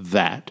with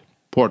that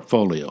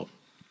portfolio.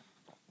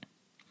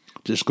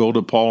 Just go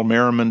to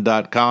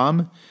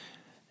paulmerriman.com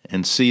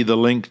and see the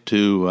link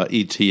to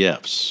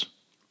ETFs.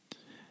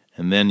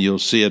 And then you'll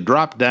see a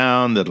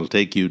drop-down that'll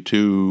take you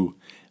to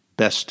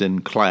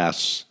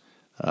best-in-class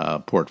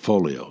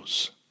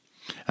portfolios.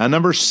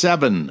 Number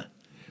 7,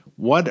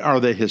 what are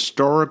the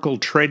historical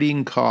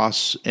trading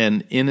costs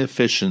and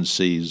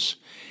inefficiencies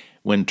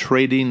when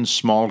trading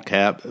small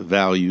cap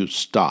value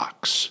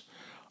stocks?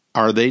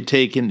 Are they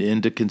taken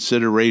into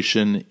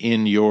consideration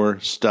in your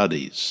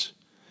studies?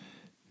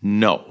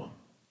 No.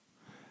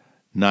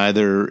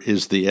 Neither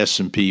is the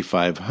S&P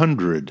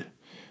 500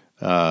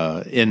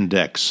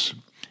 index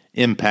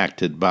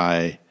impacted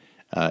by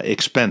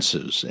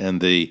expenses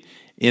and the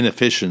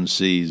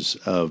inefficiencies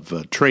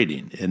of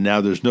trading. And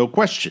now there's no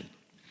question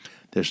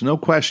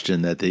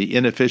that the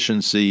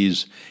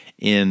inefficiencies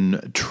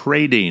in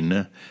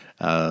trading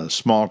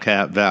small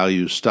cap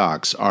value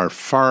stocks are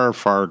far,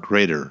 far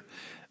greater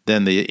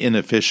than the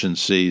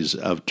inefficiencies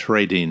of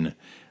trading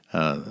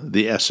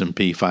the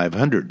S&P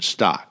 500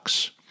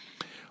 stocks.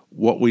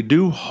 What we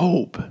do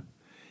hope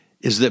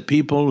is that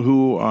people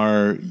who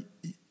are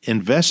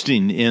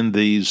investing in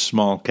these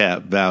small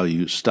cap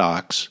value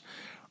stocks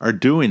are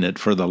doing it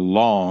for the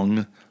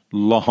long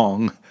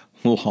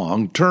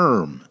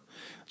term.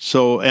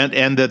 So,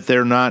 and that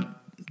they're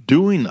not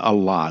doing a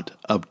lot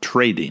of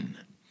trading.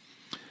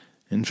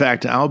 In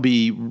fact, I'll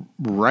be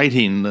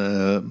writing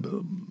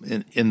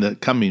in the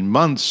coming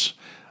months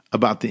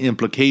about the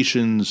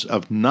implications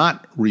of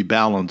not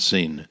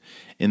rebalancing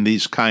in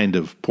these kind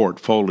of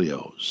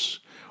portfolios.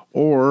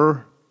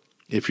 Or,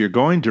 if you're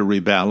going to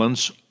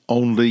rebalance,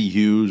 only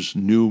use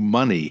new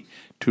money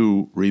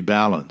to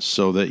rebalance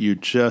so that you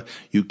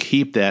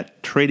keep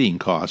that trading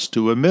cost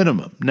to a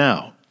minimum.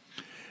 Now,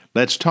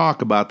 let's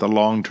talk about the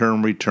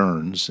long-term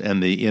returns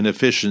and the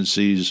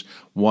inefficiencies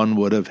one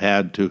would have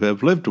had to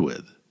have lived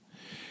with.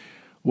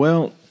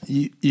 Well,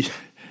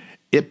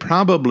 it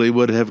probably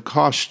would have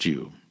cost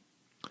you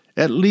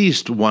at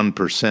least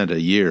 1%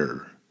 a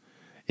year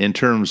in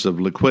terms of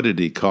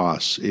liquidity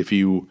costs if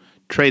you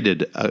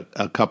traded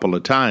a couple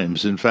of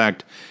times. In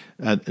fact,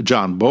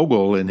 John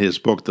Bogle, in his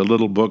book, The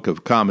Little Book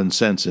of Common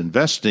Sense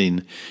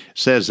Investing,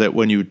 says that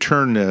when you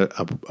turn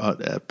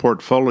a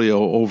portfolio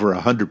over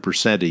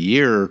 100% a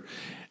year,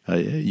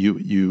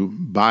 you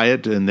buy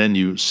it and then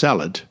you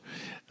sell it.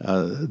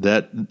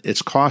 that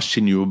it's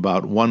costing you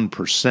about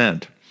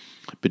 1%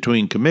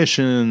 between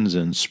commissions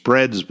and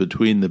spreads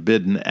between the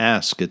bid and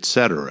ask,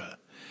 etc.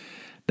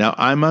 Now,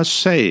 I must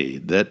say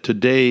that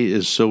today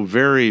is so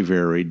very,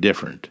 very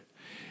different.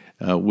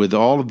 With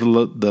all of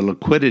the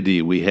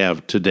liquidity we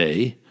have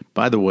today,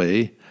 by the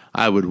way,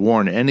 I would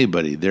warn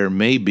anybody, there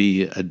may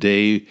be a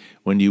day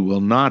when you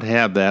will not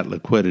have that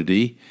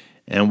liquidity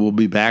and we'll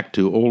be back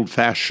to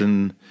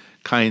old-fashioned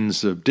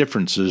kinds of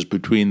differences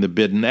between the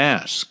bid and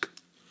ask.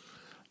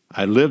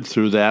 I lived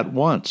through that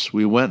once.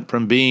 We went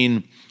from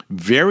being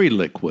very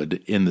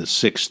liquid in the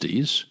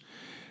 60s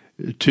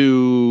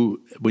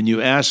to when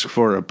you ask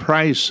for a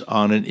price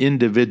on an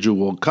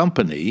individual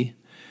company,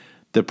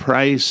 the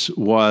price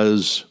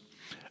was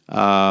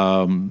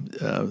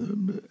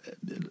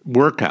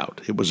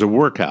workout. It was a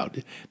workout.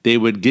 They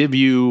would give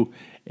you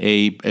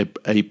a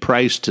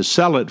price to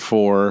sell it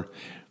for,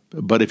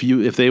 but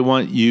if they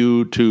want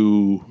you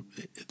to,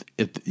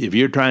 if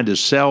you're trying to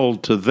sell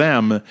to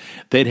them,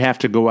 they'd have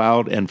to go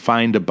out and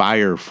find a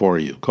buyer for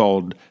you,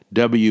 called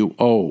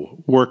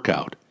WO,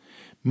 workout.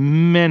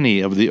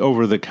 Many of the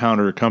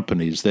over-the-counter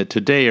companies that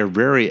today are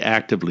very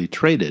actively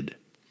traded,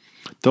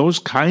 those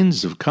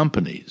kinds of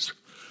companies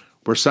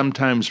were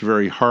sometimes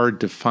very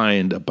hard to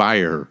find a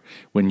buyer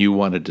when you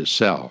wanted to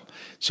sell.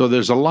 So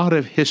there's a lot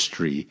of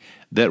history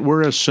that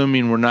we're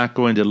assuming we're not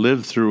going to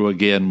live through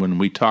again when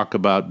we talk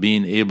about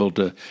being able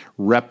to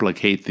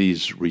replicate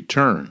these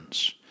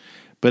returns.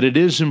 But it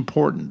is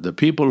important. The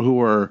people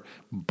who are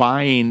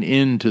buying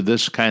into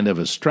this kind of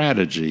a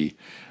strategy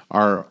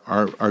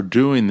are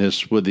doing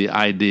this with the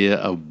idea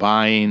of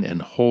buying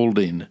and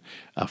holding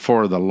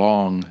for the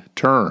long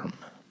term.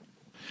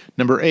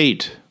 Number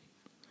 8,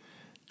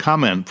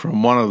 comment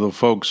from one of the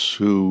folks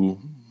who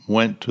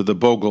went to the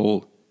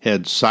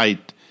Boglehead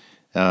site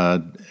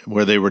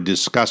where they were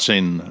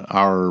discussing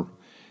our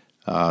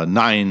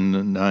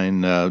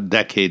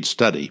nine-decade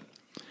study.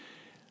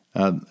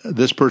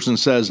 This person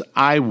says,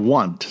 I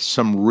want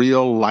some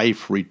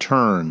real-life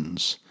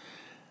returns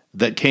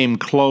that came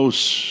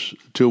close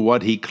to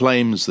what he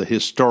claims the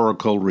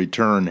historical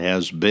return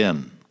has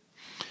been.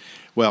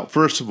 Well,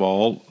 first of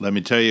all, let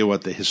me tell you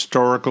what the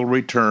historical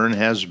return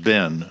has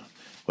been.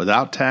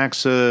 Without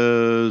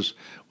taxes,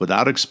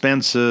 without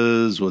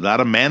expenses, without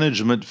a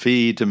management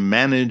fee to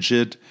manage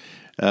it.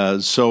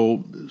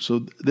 So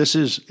this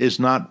is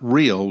not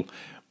real,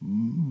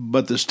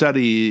 but the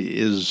study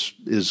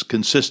is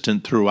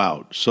consistent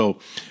throughout. So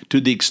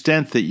to the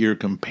extent that you're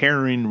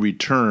comparing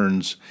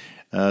returns,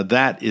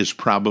 that is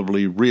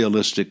probably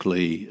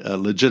realistically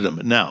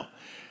legitimate. Now,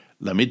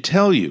 let me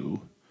tell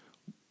you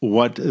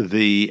what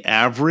the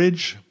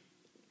average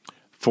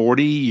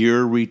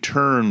 40-year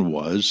return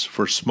was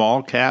for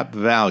small cap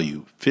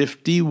value.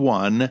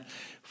 51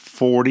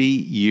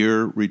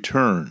 40-year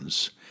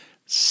returns,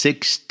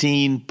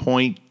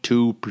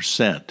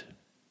 16.2%.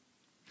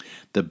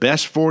 The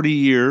best 40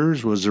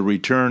 years was a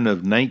return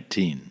of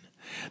 19.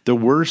 The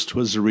worst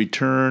was a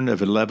return of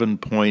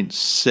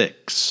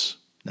 11.6.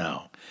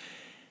 Now,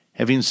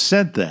 having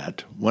said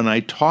that, when I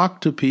talk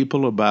to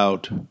people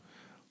about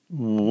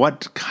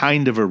what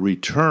kind of a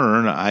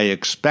return I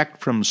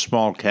expect from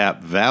small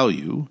cap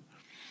value,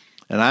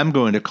 and I'm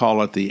going to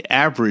call it the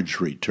average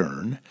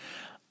return,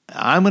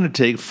 I'm going to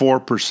take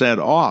 4%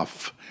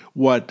 off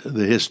what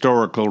the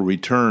historical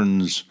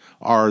returns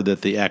are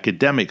that the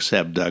academics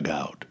have dug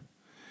out.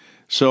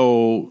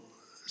 So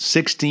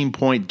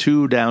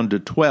 16.2 down to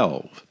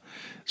 12.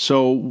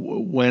 So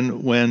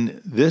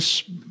when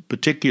this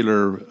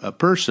particular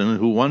person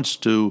who wants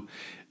to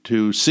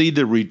see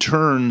the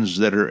returns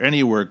that are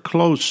anywhere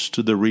close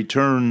to the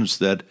returns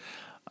that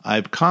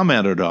I've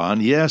commented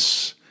on,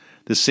 yes,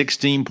 the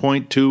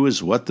 16.2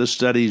 is what the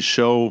studies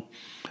show,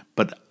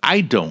 but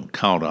I don't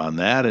count on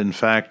that. In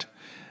fact,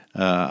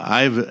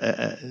 I've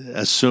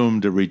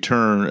assumed a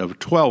return of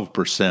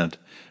 12%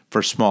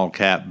 for small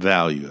cap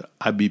value.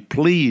 I'd be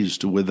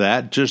pleased with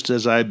that, just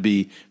as I'd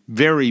be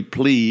very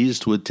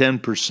pleased with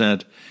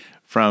 10%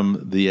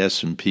 from the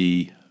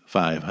S&P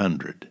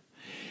 500.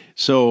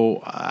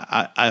 So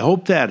I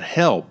hope that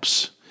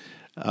helps.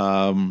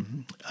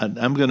 I'm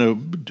going to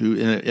do,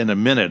 in a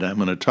minute, I'm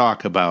going to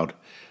talk about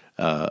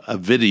a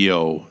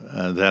video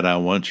that I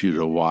want you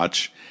to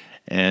watch,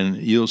 and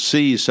you'll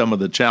see some of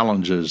the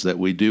challenges that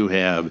we do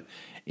have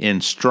in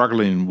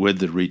struggling with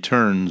the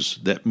returns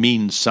that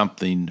mean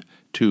something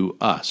to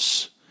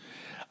us.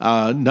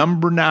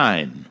 Number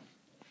 9,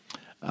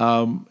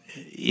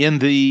 in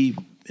the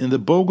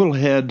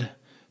Boglehead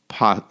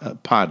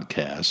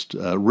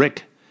podcast,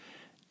 Rick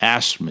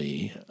asked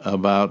me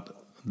about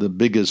the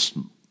biggest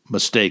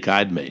mistake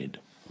I'd made,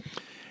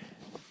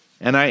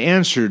 and I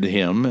answered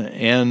him,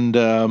 and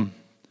I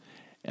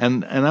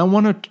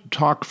want to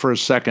talk for a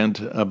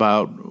second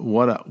about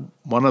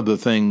one of the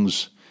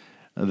things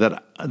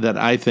that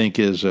I think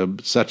is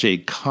such a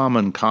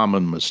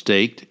common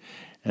mistake.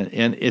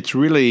 And it's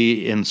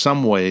really, in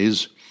some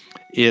ways,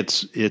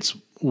 it's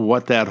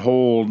what that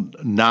whole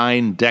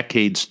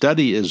 9-decade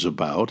study is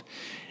about,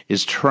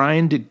 is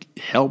trying to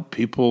help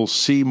people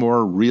see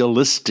more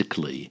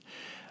realistically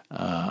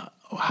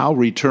how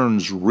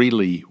returns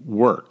really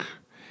work,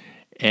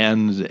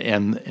 and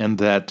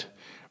that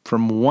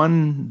from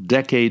one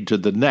decade to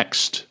the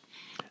next,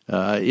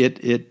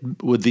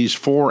 it with these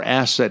four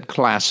asset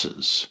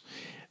classes,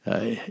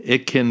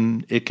 it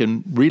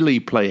can really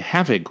play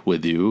havoc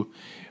with you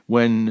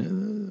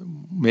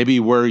when maybe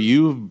where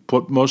you've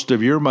put most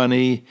of your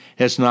money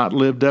has not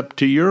lived up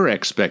to your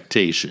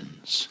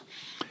expectations.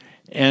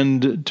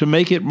 And to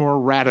make it more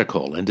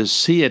radical and to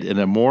see it in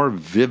a more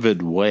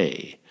vivid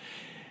way,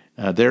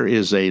 there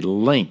is a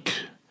link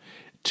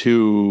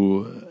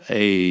to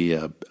a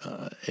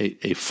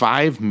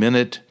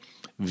 5-minute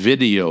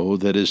video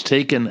that is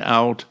taken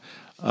out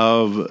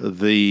of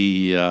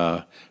the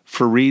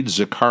Fareed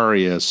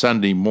Zakaria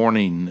Sunday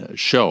morning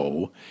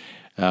show.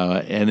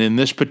 And in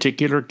this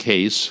particular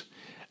case,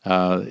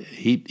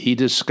 he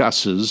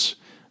discusses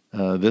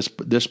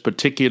this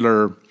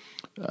particular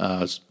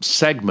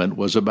segment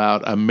was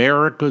about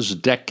America's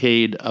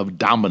decade of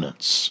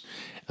dominance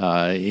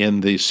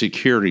in the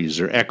securities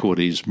or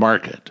equities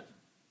market.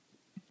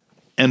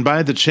 And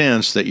by the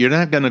chance that you're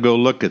not going to go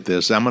look at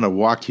this, I'm going to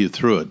walk you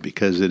through it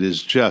because it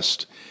is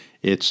just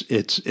it's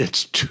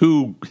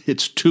too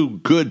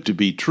good to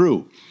be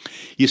true.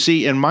 You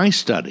see, in my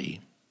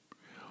study,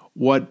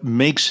 what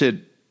makes it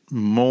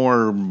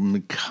more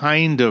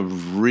kind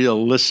of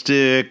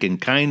realistic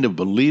and kind of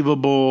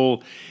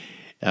believable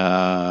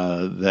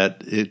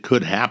that it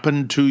could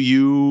happen to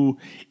you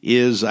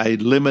is I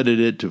limited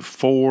it to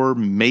 4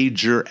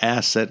 major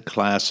asset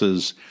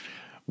classes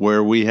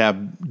where we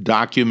have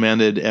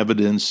documented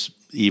evidence,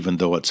 even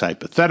though it's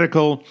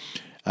hypothetical,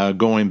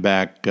 going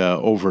back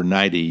over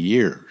 90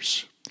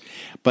 years.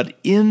 But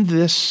in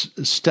this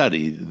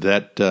study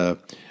that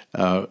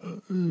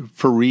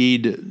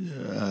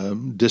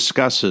Fareed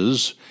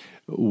discusses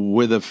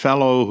with a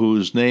fellow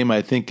whose name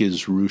I think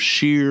is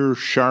Ruchir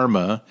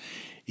Sharma.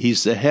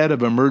 He's the head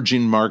of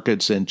emerging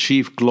markets and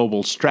chief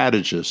global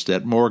strategist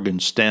at Morgan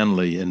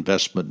Stanley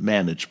Investment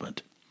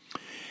Management.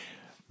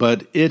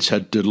 But it's a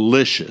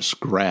delicious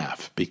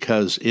graph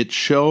because it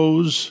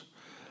shows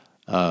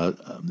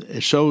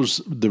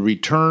the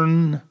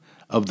return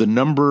of the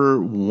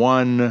number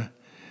one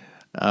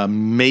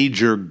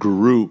major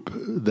group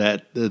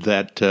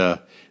that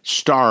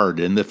starred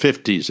in the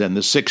 50s and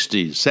the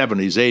 60s,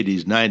 70s,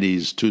 80s,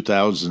 90s,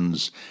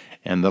 2000s,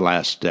 and the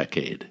last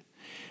decade.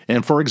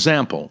 And for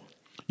example,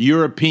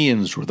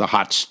 Europeans were the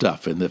hot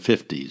stuff in the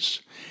 50s.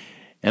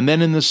 And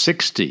then in the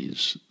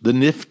 60s, the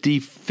Nifty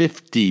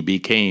 50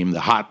 became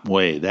the hot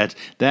way.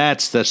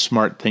 That's the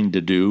smart thing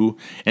to do.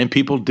 And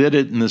people did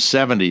it in the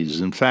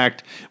 70s. In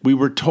fact, we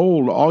were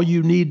told all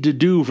you need to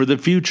do for the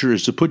future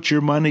is to put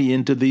your money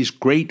into these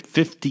great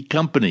 50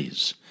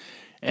 companies.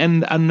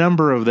 And a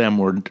number of them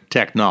were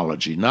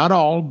technology. Not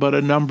all, but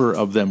a number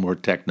of them were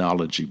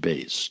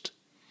technology-based.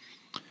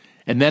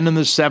 And then in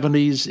the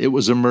 70s, it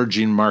was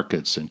emerging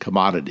markets and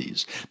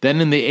commodities.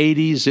 Then in the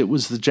 80s, it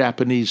was the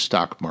Japanese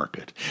stock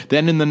market.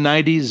 Then in the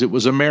 90s, it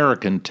was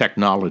American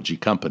technology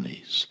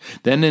companies.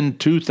 Then in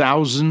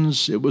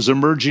 2000s, it was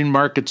emerging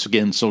markets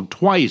again. So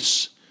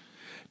twice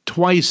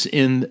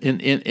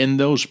in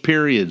those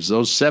periods,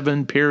 those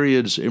 7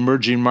 periods,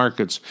 emerging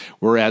markets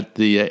were at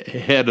the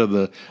head of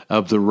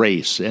the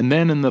race. And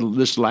then in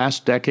this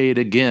last decade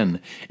again,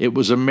 it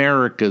was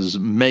America's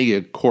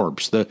mega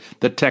corps,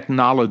 the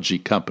technology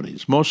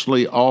companies,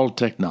 mostly all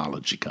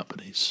technology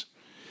companies.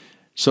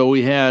 So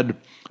we had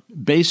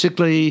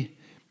basically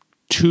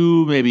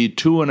 2, maybe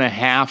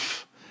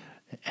 2.5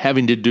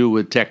 having to do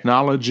with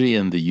technology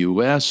in the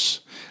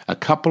U.S., a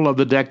couple of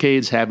the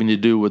decades having to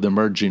do with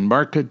emerging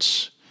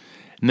markets,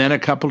 and then a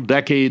couple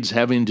decades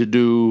having to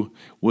do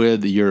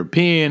with the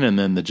European and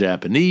then the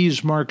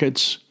Japanese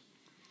markets.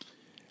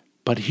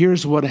 But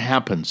here's what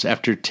happens.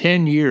 After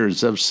 10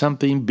 years of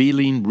something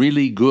being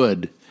really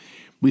good,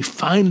 we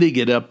finally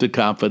get up the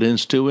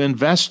confidence to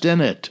invest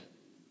in it.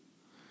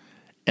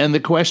 And the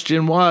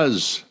question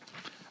was,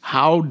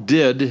 how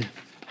did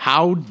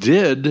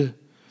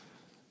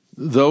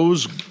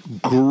those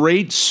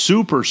great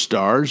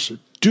superstars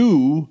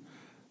do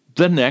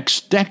the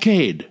next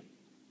decade?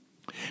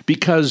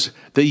 Because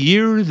the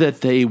year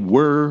that they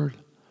were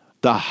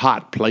the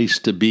hot place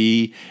to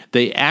be,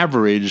 they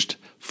averaged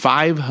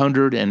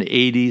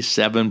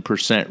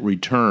 587%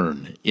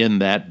 return in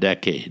that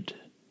decade.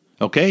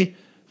 Okay?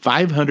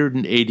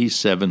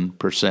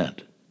 587%.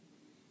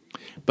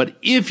 But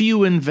if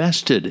you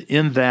invested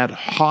in that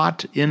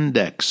hot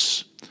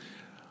index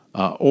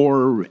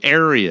or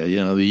area,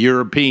 the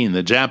European,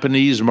 the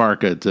Japanese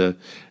market, the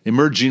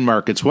emerging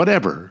markets,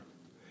 whatever,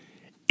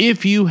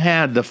 if you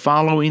had the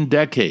following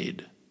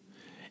decade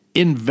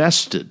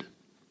invested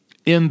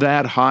in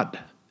that hot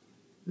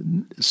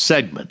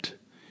segment,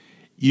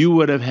 you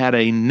would have had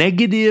a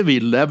negative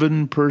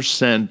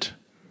 11%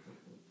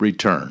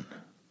 return.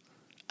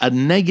 A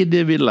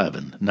negative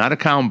 11, not a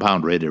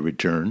compound rate of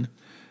return,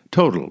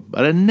 total,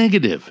 but a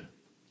negative.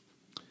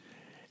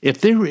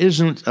 If there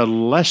isn't a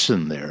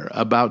lesson there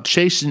about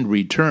chasing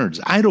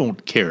returns, I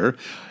don't care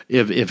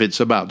if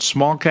it's about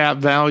small cap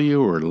value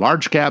or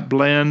large cap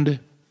blend,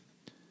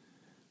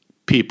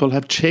 people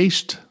have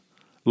chased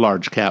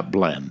large cap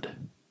blend,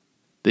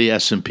 the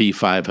S&P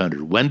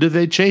 500. When do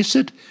they chase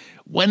it?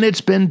 When it's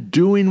been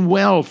doing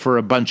well for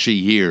a bunch of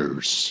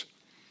years.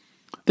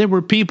 There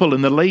were people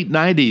in the late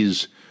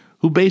 90s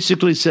who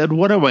basically said,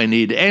 what do I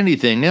need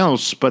anything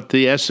else but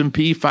the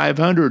S&P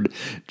 500?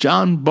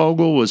 John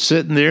Bogle was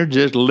sitting there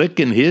just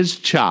licking his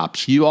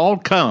chops. You all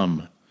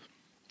come.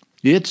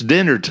 It's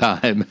dinner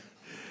time.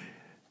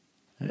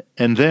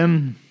 And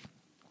then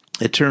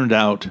it turned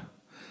out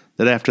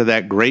that after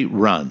that great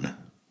run,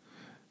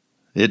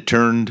 it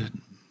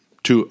turned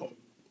to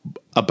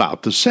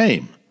about the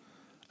same,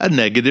 a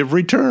negative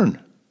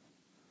return,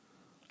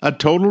 a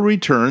total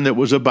return that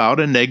was about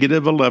a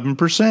negative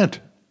 11%.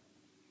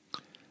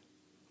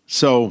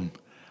 So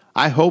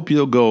I hope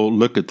you'll go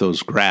look at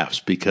those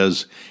graphs,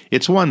 because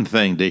it's one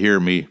thing to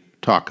hear me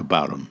talk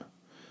about them,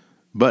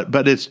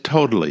 but it's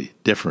totally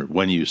different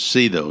when you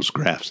see those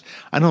graphs.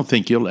 I don't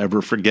think you'll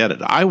ever forget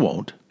it. I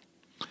won't.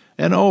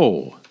 And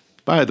oh,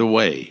 by the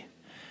way,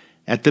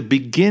 at the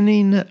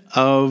beginning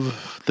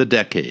of the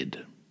decade,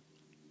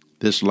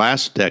 this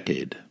last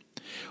decade,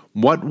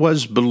 what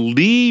was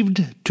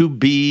believed to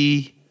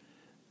be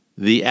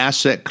the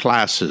asset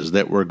classes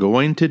that were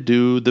going to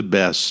do the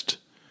best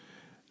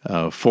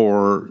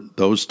for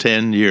those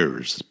 10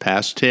 years,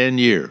 past 10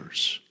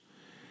 years,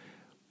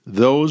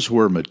 those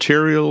were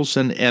materials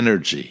and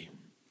energy.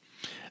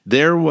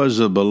 There was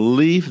a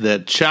belief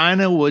that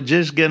China was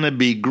just going to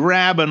be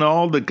grabbing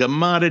all the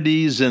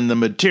commodities and the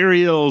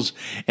materials,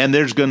 and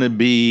there's going to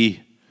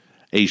be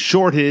a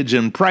shortage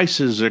and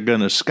prices are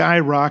going to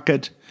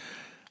skyrocket.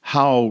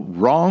 How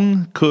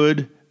wrong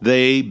could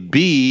they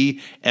be,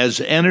 as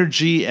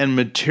energy and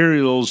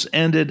materials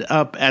ended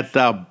up at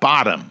the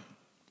bottom?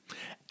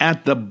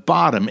 At the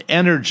bottom,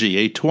 energy,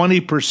 a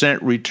 20%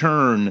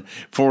 return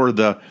for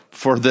the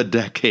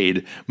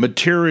decade.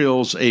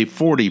 Materials, a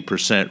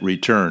 40%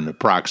 return,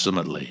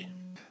 approximately.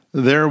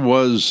 There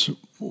was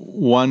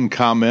one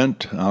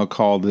comment, I'll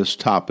call this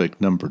topic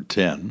number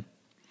 10.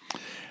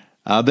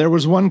 There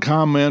was one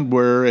comment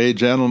where a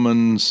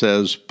gentleman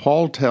says,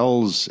 Paul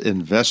tells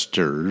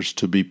investors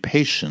to be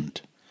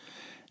patient,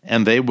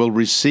 and they will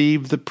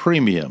receive the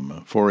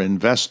premium for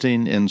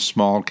investing in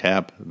small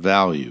cap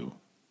value.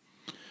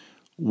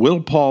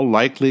 Will Paul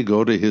likely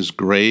go to his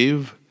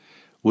grave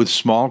with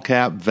small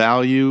cap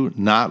value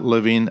not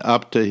living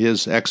up to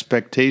his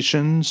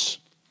expectations?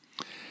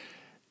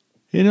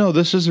 You know,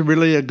 this is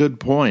really a good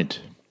point.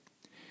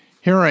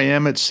 Here I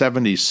am at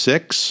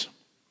 76.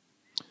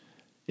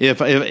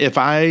 If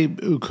I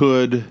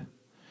could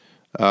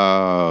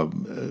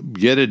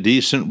get a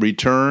decent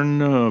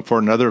return for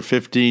another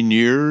 15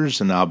 years,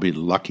 and I'll be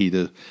lucky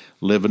to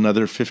live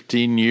another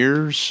 15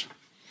 years,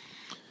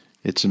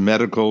 it's a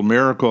medical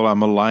miracle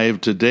I'm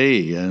alive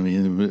today. I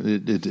mean,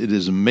 it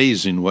is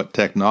amazing what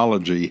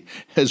technology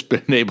has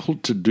been able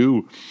to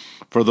do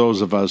for those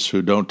of us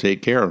who don't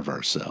take care of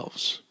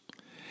ourselves.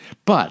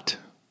 But,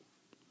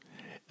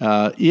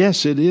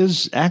 yes, it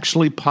is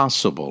actually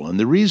possible. And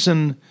the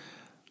reason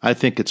I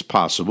think it's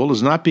possible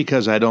is not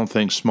because I don't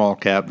think small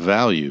cap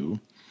value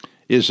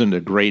isn't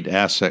a great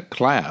asset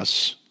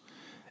class,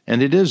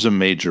 and it is a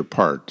major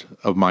part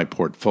of my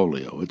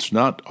portfolio. It's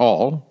not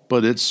all,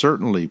 but it's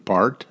certainly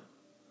part.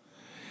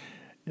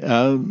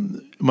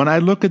 When I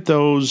look at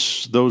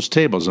those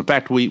tables, in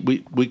fact,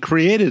 we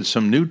created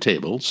some new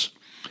tables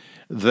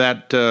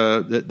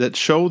that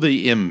show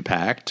the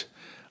impact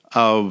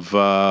of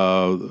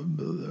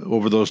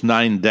over those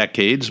 9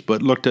 decades,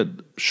 but looked at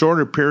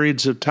shorter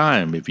periods of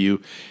time. If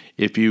you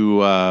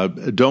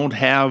don't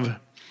have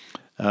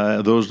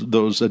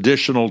those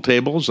additional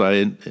tables, I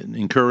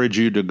encourage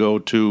you to go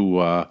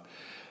to.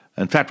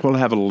 In fact, we'll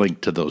have a link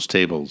to those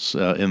tables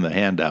in the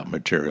handout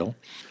material.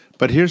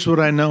 But here's what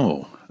I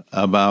know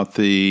about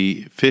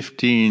the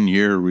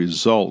 15-year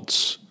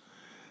results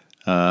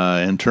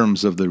in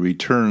terms of the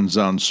returns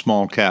on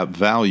small cap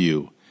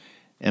value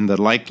and the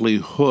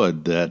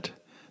likelihood that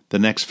the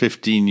next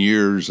 15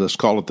 years, let's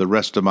call it the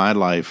rest of my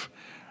life,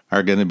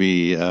 are going to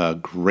be a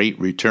great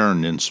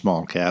return in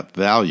small cap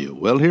value.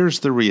 Well, here's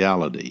the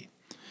reality.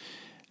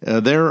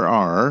 There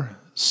are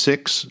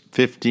 6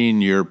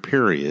 15-year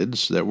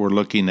periods that we're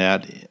looking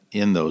at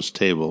in those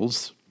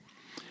tables.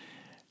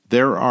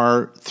 There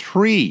are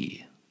 3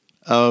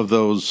 of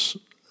those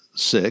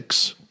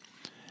 6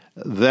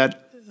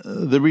 that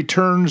the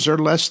returns are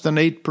less than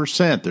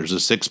 8%. There's a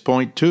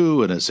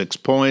 6.2 and a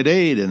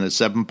 6.8 and a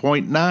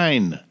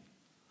 7.9.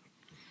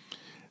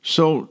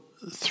 So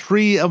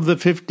 3 of the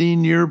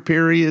 15-year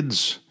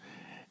periods,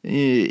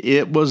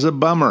 it was a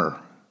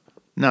bummer.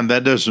 Now,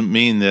 that doesn't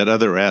mean that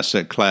other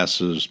asset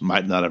classes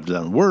might not have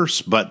done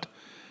worse, but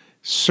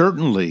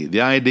certainly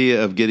the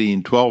idea of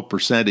getting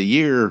 12% a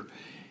year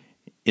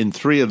in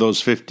 3 of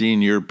those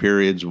 15-year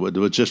periods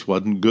just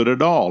wasn't good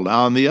at all.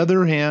 Now, on the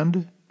other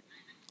hand,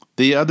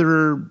 the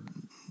other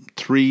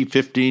 3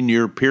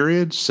 15-year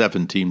periods,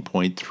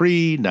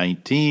 17.3,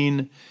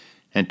 19,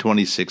 and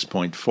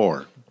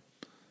 26.4.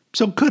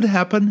 So could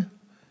happen.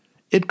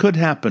 It could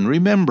happen.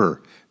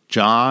 Remember,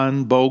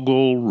 John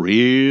Bogle,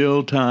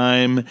 real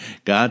time,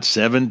 got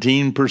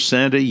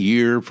 17% a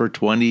year for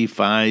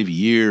 25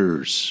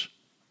 years.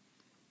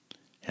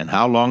 And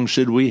how long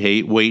should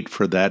we wait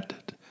for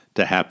that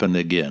to happen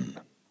again?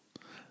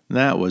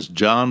 That was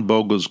John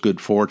Bogle's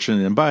good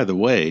fortune. And by the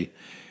way,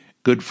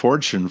 good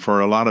fortune for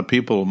a lot of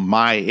people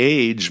my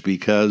age,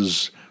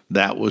 because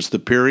that was the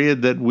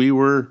period that we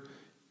were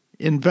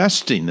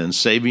investing and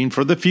saving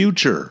for the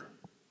future.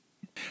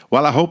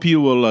 Well, I hope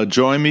you will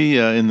join me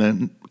in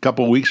a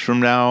couple of weeks from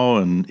now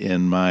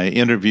in my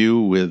interview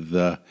with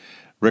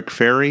Rick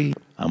Ferry.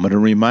 I'm going to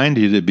remind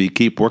you to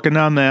keep working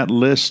on that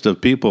list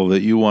of people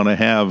that you want to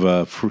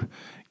have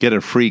get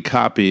a free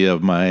copy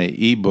of my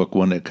ebook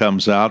when it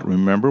comes out.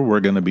 Remember, we're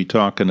going to be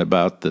talking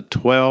about the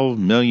 $12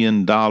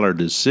 million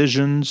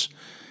decisions,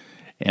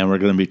 and we're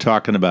going to be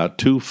talking about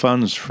 2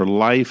 funds for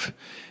life.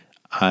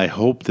 I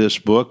hope this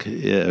book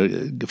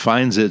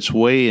finds its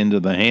way into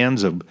the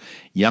hands of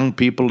young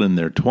people in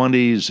their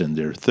 20s and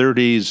their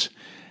 30s,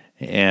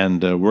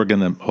 and we're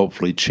going to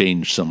hopefully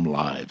change some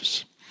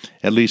lives,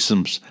 at least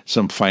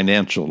some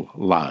financial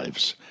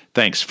lives.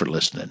 Thanks for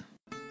listening.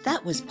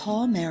 That was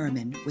Paul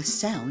Merriman with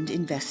Sound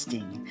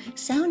Investing.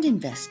 Sound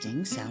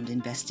Investing,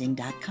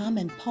 soundinvesting.com,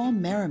 and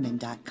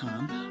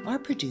paulmerriman.com are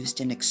produced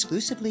and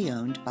exclusively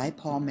owned by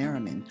Paul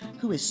Merriman,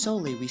 who is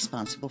solely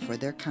responsible for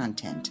their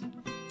content.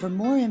 For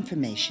more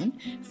information,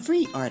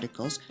 free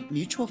articles,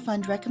 mutual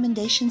fund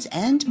recommendations,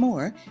 and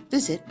more,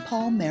 visit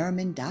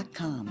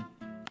paulmerriman.com.